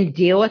and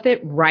deal with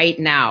it right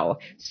now.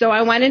 So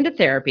I went into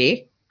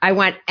therapy. I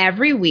went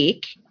every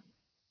week,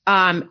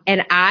 and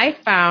I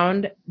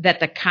found that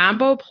the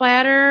combo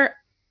platter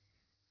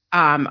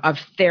of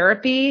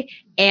therapy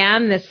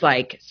and this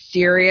like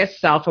serious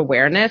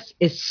self-awareness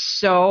is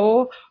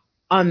so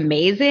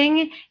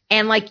amazing.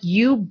 And like,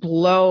 you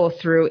blow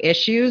through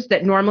issues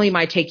that normally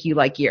might take you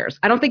like years.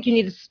 I don't think you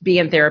need to be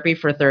in therapy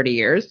for 30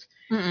 years.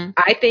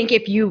 I think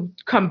if you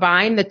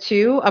combine the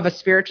two of a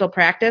spiritual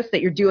practice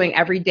that you're doing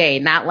every day,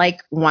 not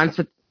like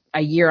once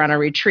a year on a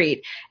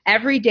retreat,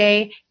 every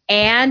day,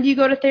 and you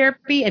go to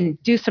therapy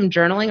and do some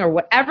journaling or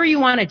whatever you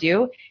want to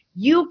do,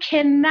 you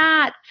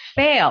cannot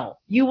fail.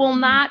 You will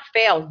not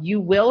fail. You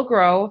will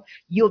grow.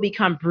 You'll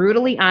become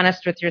brutally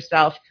honest with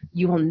yourself.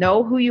 You will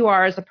know who you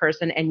are as a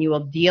person, and you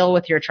will deal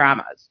with your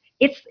traumas.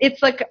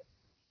 It's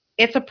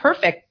a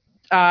perfect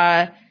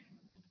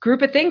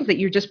group of things that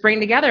you just bring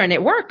together, and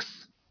it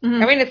works.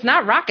 I mean, it's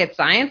not rocket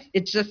science.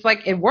 It's just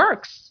like, it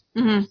works.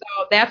 So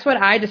that's what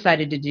I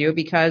decided to do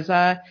because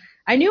I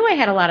knew I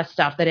had a lot of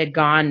stuff that had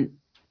gone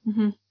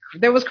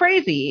that was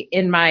crazy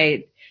in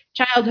my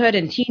childhood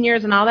and teen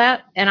years and all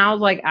that. And I was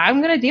like, I'm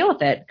going to deal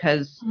with it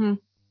because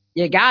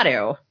you got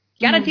to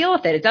deal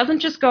with it. It doesn't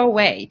just go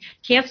away.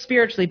 Can't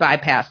spiritually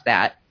bypass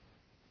that.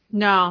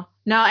 No.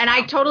 And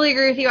I totally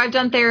agree with you. I've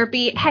done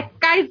therapy. Heck,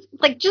 guys,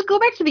 like, just go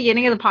back to the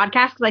beginning of the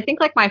podcast because I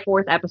think like my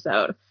 4th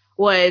episode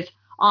was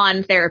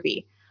on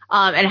therapy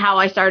and how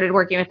I started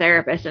working with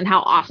therapists and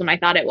how awesome I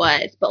thought it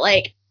was. But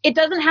like, it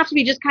doesn't have to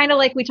be just kind of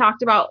like we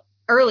talked about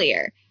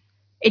earlier.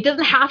 It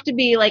doesn't have to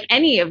be like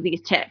any of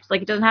these tips.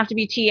 Like, it doesn't have to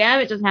be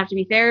TM. It doesn't have to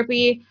be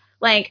therapy.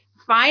 Like,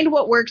 find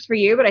what works for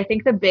you. But I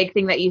think the big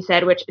thing that you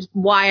said, which is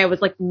why I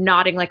was like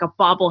nodding like a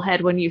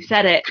bobblehead when you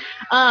said it,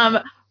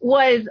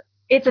 was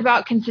it's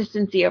about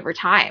consistency over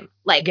time.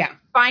 Like,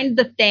 find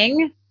the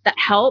thing that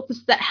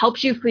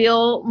helps you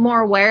feel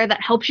more aware,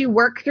 that helps you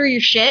work through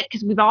your shit.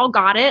 Cause we've all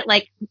got it.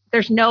 Like,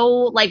 there's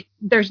no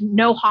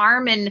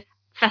harm in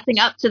fessing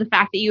up to the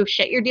fact that you have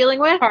shit you're dealing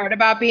with.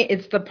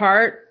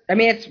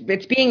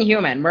 It's being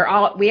human.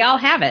 We all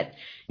have it.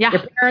 Yeah.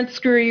 Your parents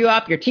screw you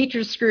up. Your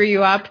teachers screw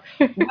you up.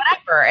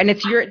 Whatever. And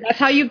that's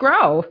how you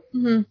grow.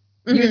 Use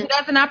it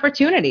as an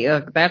opportunity.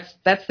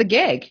 That's the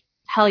gig.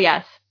 Hell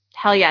yes.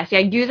 Yeah.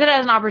 Use it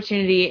as an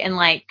opportunity and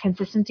like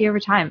consistency over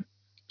time.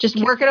 Just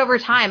work it over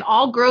time.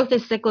 All growth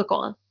is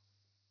cyclical.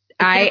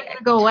 I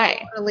go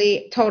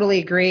away. Totally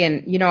agree.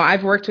 And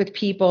I've worked with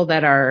people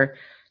that are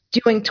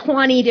doing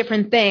 20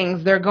 different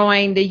things. They're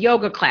going to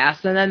yoga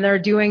class and then they're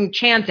doing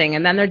chanting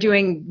and then they're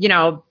doing,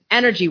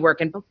 energy work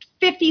and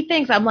 50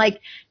 things. I'm like,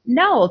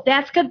 no,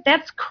 that's good.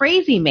 That's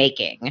crazy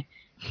making.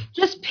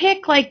 Just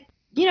pick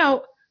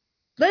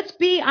let's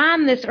be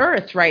on this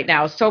earth right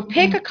now. So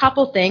pick a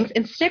couple things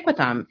and stick with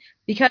them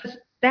because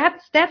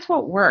that's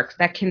what works.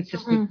 That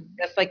consistency,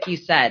 just like you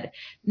said,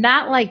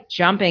 not like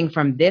jumping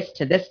from this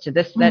to this to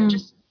this, that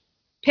just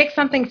pick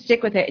something,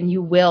 stick with it, and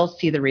you will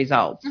see the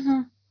results.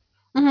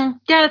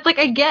 Yeah, it's like,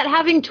 I get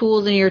having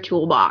tools in your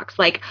toolbox.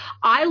 Like,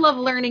 I love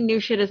learning new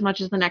shit as much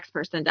as the next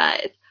person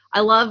does. I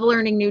love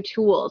learning new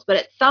tools, but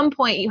at some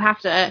point you have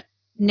to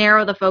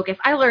narrow the focus.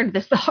 I learned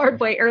this the hard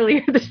way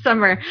earlier this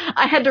summer.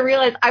 I had to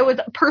realize I was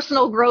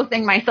personal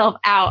growthing myself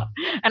out,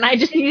 and I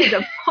just needed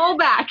to pull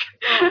back.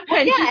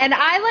 And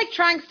I like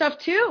trying stuff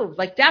too.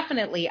 Like,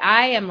 definitely,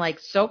 I am like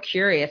so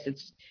curious.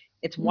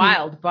 It's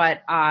wild,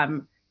 but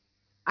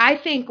I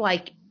think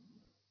like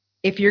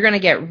if you're going to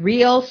get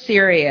real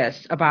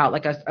serious about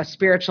like a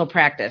spiritual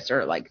practice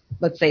or like,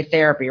 let's say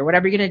therapy or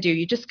whatever you're going to do,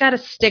 you just got to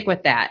stick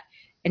with that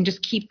and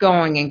just keep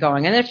going and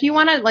going. And if you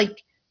want to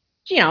like,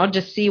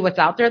 just see what's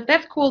out there,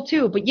 that's cool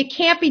too. But you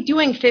can't be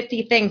doing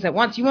 50 things at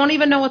once. You won't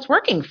even know what's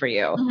working for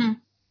you. Mm-hmm.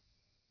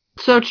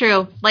 So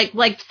true.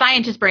 Like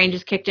scientist brain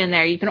just kicked in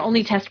there. You can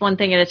only test one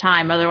thing at a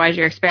time. Otherwise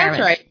your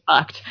experiment's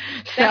fucked.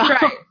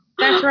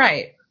 That's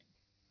right.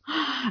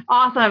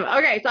 Awesome.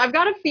 Okay, so I've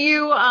got a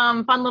few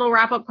fun little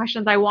wrap-up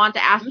questions I want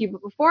to ask you.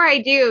 But before I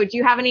do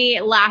you have any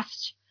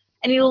last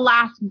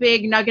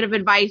big nugget of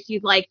advice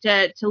you'd like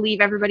to leave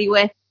everybody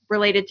with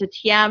related to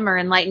TM or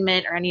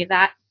enlightenment or any of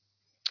that?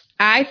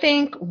 I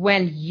think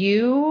when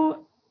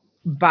you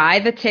buy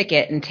the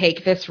ticket and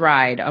take this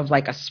ride of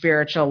like a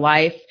spiritual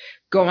life,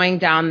 going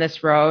down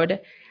this road,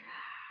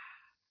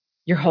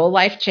 your whole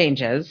life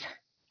changes.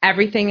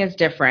 Everything is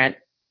different.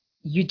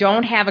 You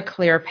don't have a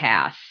clear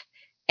path.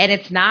 And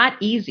it's not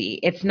easy.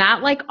 It's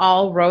not like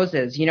all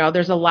roses.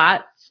 There's a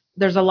lot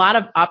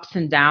of ups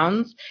and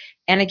downs.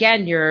 And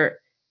again,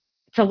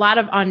 it's a lot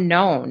of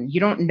unknown. You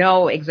don't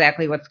know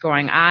exactly what's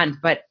going on.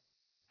 But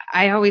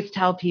I always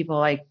tell people,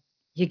 like,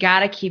 you got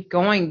to keep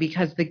going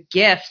because the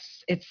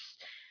gifts, it's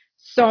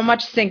so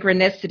much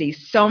synchronicity,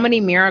 so many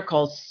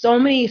miracles, so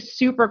many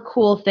super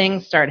cool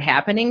things start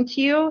happening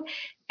to you.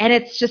 And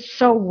it's just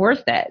so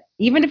worth it.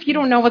 Even if you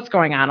don't know what's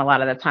going on a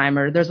lot of the time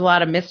or there's a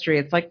lot of mystery,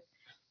 it's like,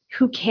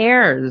 who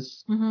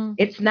cares? Mm-hmm.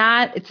 It's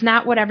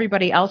not what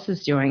everybody else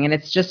is doing. And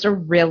it's just a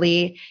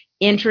really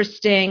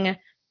interesting,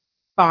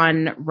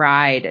 fun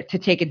ride to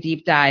take a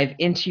deep dive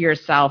into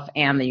yourself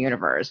and the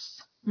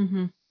universe.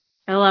 Mm-hmm.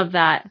 I love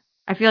that.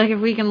 I feel like if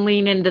we can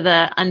lean into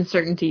the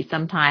uncertainty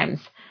sometimes,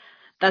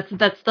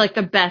 that's like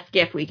the best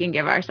gift we can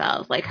give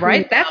ourselves. Like,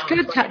 right? That's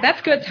good.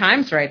 That's good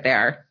times right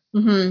there.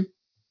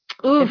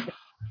 Mm-hmm. Oof.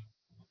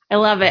 I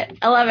love it.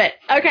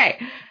 Okay.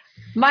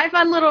 My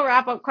fun little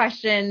wrap-up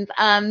questions.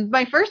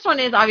 My first one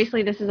is,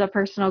 obviously, this is a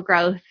personal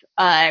growth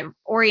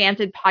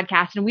oriented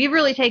podcast, and we've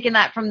really taken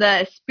that from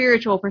the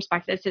spiritual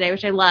perspective today,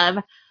 which I love.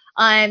 So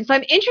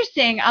I'm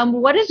interested,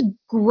 what does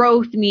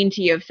growth mean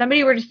to you? If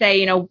somebody were to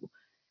say,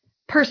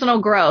 personal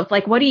growth,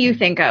 like, what do you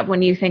think of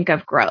when you think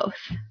of growth?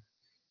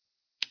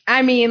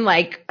 I mean,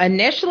 like,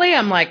 initially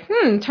I'm like,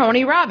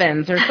 Tony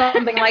Robbins or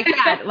something like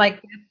that.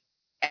 Like,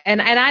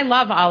 and I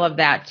love all of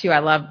that too. I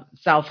love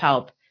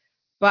self-help.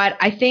 But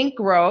I think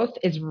growth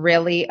is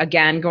really,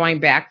 again, going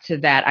back to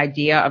that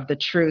idea of the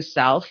true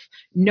self,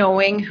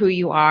 knowing who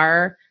you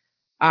are,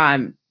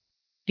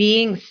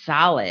 being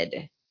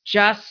solid,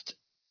 just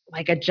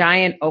like a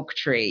giant oak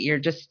tree. You're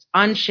just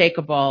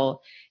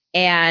unshakable.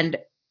 And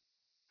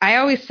I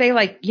always say,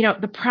 like,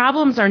 the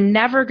problems are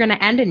never going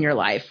to end in your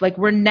life. Like,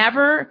 we're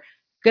never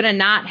going to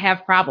not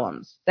have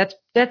problems. That's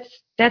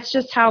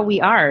just how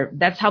we are.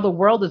 That's how the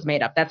world is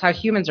made up. That's how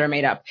humans are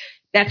made up.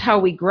 That's how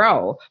we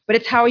grow. But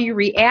it's how you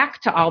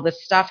react to all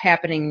this stuff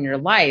happening in your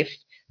life.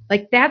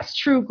 Like, that's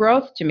true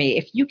growth to me.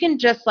 If you can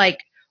just like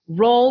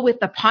roll with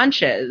the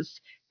punches,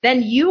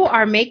 then you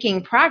are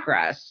making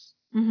progress.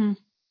 Mm-hmm.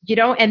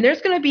 And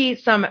there's going to be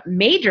some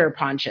major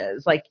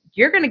punches. Like,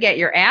 you're going to get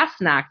your ass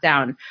knocked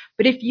down.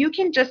 But if you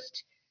can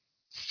just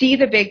see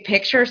the big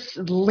picture,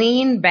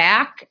 lean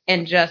back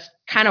and just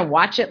kind of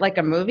watch it like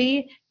a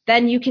movie,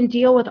 then you can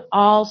deal with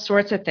all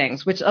sorts of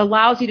things, which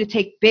allows you to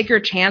take bigger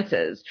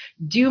chances,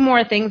 do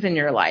more things in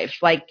your life.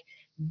 Like,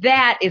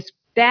 that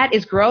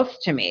is growth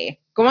to me.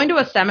 Going to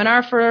a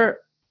seminar for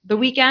the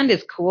weekend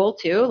is cool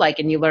too, like,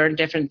 and you learn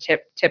different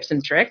tips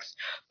and tricks,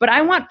 but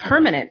I want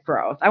permanent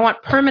growth. I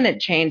want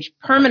permanent change,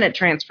 permanent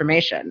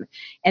transformation.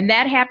 And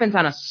that happens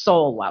on a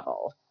soul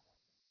level.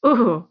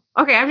 Ooh,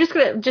 okay. I'm just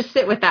going to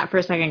sit with that for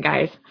a second,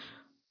 guys.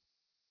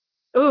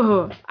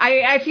 Ooh,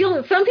 I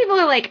feel some people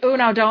are like, oh,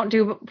 no, don't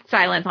do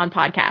silence on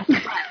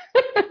podcasts.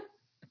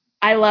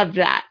 I love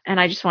that. And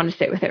I just want to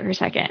sit with it for a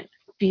second.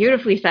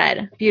 Beautifully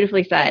said.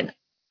 Beautifully said.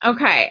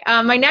 Okay.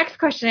 My next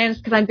question is,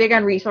 because I'm big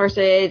on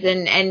resources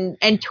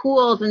and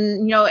tools,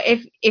 and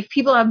if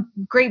people have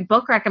great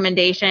book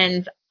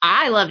recommendations,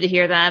 I love to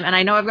hear them. And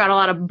I know I've got a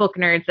lot of book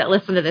nerds that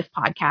listen to this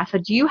podcast. So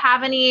do you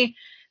have any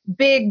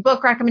big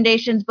book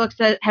recommendations, books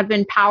that have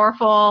been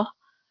powerful,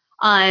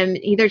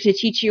 either to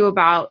teach you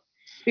about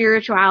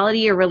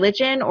spirituality or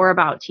religion or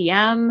about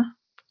TM?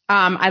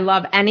 I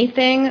love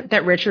anything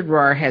that Richard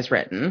Rohr has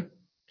written.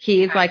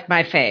 He's like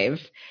my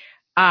fave.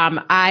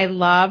 I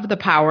love The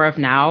Power of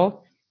Now.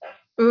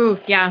 Ooh,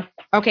 yeah.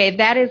 Okay,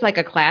 that is like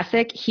a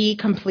classic. He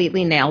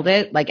completely nailed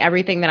it. Like,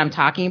 everything that I'm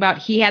talking about,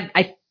 he had,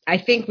 I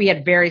think we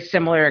had very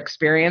similar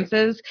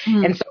experiences.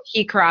 Mm-hmm. And so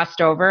he crossed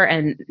over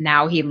and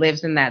now he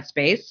lives in that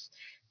space.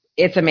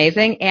 It's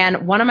amazing.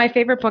 And one of my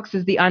favorite books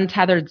is The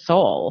Untethered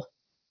Soul.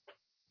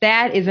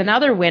 That is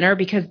another winner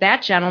because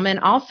that gentleman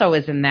also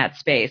is in that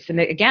space. And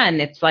again,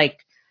 it's like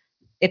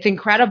it's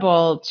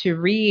incredible to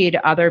read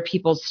other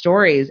people's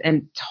stories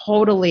and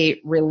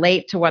totally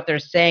relate to what they're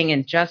saying.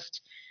 And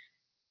just,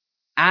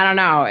 I don't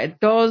know,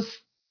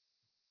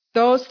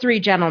 those three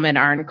gentlemen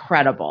are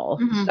incredible.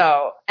 Mhm.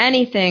 So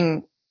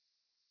anything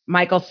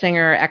Michael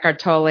Singer, Eckhart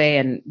Tolle,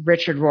 and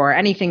Richard Rohr,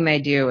 anything they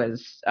do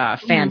is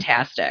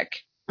fantastic.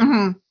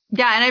 Mm-hmm.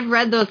 Yeah, and I've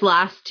read those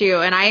last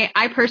two, and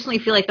I personally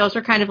feel like those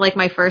are kind of like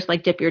my first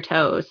like dip your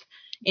toes.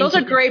 Those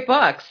are great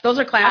books. Those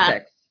are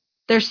classics.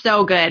 They're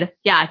so good.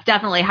 Yeah,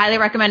 definitely. Highly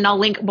recommend. I'll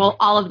link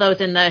all of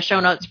those in the show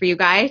notes for you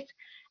guys.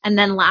 And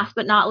then last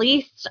but not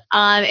least,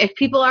 if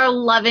people are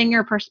loving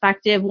your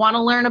perspective, want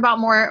to learn about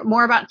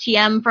more about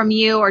TM from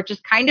you, or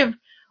just kind of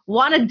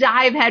want to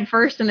dive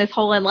headfirst in this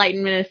whole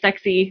enlightenment is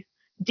sexy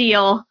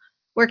deal,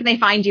 where can they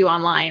find you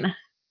online?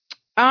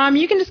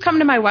 You can just come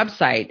to my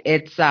website.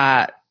 It's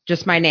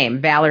just my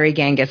name,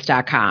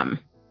 ValerieGangus.com.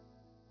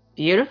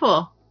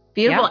 Beautiful.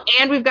 Beautiful. Yep.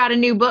 And we've got a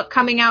new book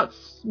coming out.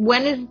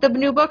 When is the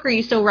new book? Or are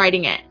you still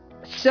writing it?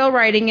 Still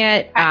writing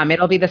it.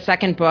 It'll be the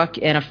second book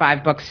in a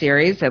 5-book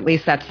series. At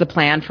least that's the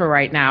plan for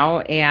right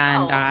now.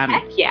 And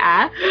heck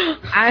yeah.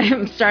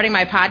 I'm starting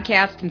my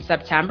podcast in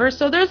September.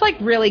 So there's like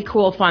really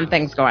cool, fun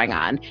things going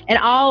on. And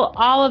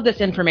all of this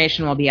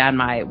information will be on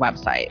my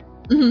website.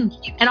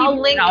 Mm-hmm. And I'll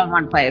link it all in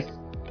one place.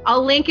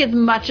 I'll link as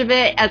much of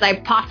it as I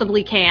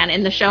possibly can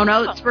in the show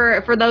notes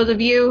for those of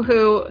you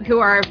who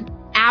are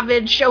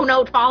avid show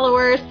note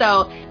followers.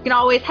 So you can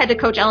always head to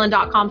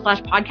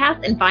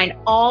coachellen.com/podcast and find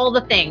all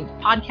the things,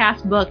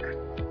 podcast, book,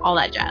 all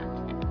that jazz.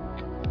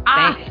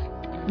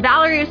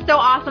 Valerie, it was so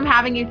awesome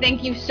having you.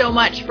 Thank you so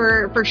much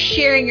for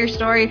sharing your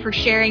story, for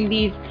sharing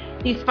these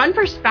fun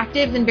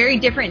perspectives and very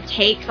different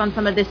takes on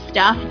some of this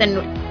stuff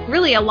than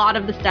really a lot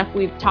of the stuff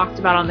we've talked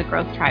about on the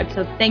Growth Tribe.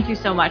 So thank you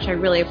so much. I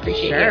really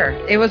appreciate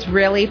it. It was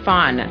really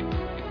fun.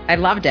 I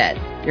loved it.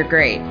 You're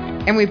great.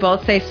 And we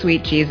both say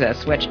sweet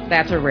Jesus, which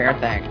that's a rare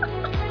thing.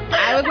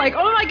 I was like,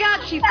 oh my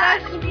God, she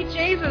says sweet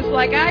Jesus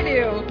like I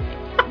do.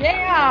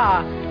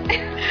 Yeah.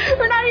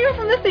 We're not even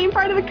from the same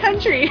part of the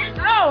country.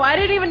 No, I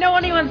didn't even know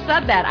anyone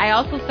said that. I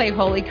also say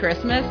Holy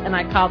Christmas, and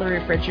I call the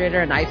refrigerator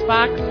an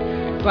icebox,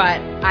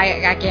 but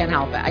I can't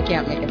help it. I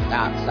can't make it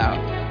stop,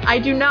 so. I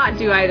do not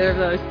do either of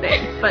those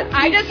things, but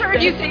I just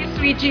heard you say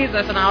sweet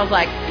Jesus, and I was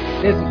like,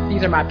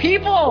 these are my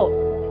people.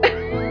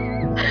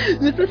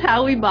 This is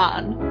how we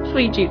bond.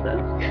 Sweet Jesus.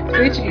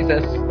 Sweet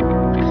Jesus.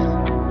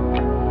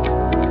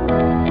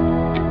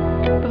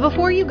 But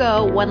before you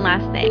go, one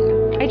last thing.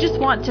 I just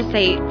want to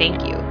say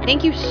thank you.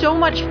 Thank you so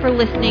much for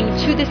listening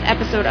to this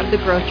episode of The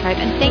Growth Tribe,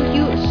 and thank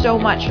you so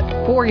much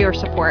for your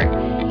support.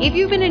 If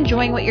you've been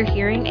enjoying what you're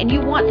hearing and you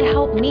want to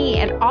help me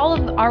and all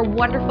of our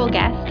wonderful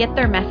guests get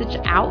their message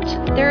out,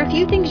 there are a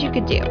few things you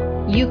could do.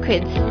 You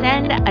could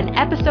send an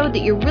episode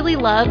that you really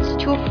loved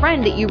to a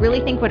friend that you really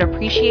think would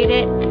appreciate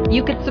it.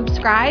 You could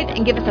subscribe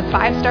and give us a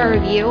 5-star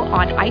review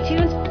on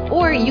iTunes,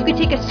 or you could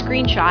take a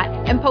screenshot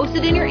and post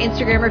it in your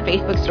Instagram or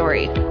Facebook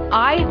stories.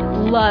 I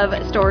love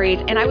stories,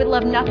 and I would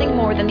love nothing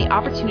more than the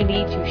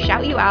opportunity to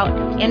shout you out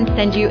and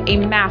send you a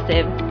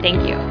massive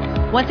thank you.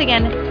 Once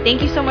again,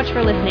 thank you so much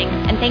for listening,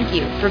 and thank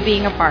you for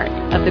being a part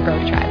of the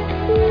Growth Tribe.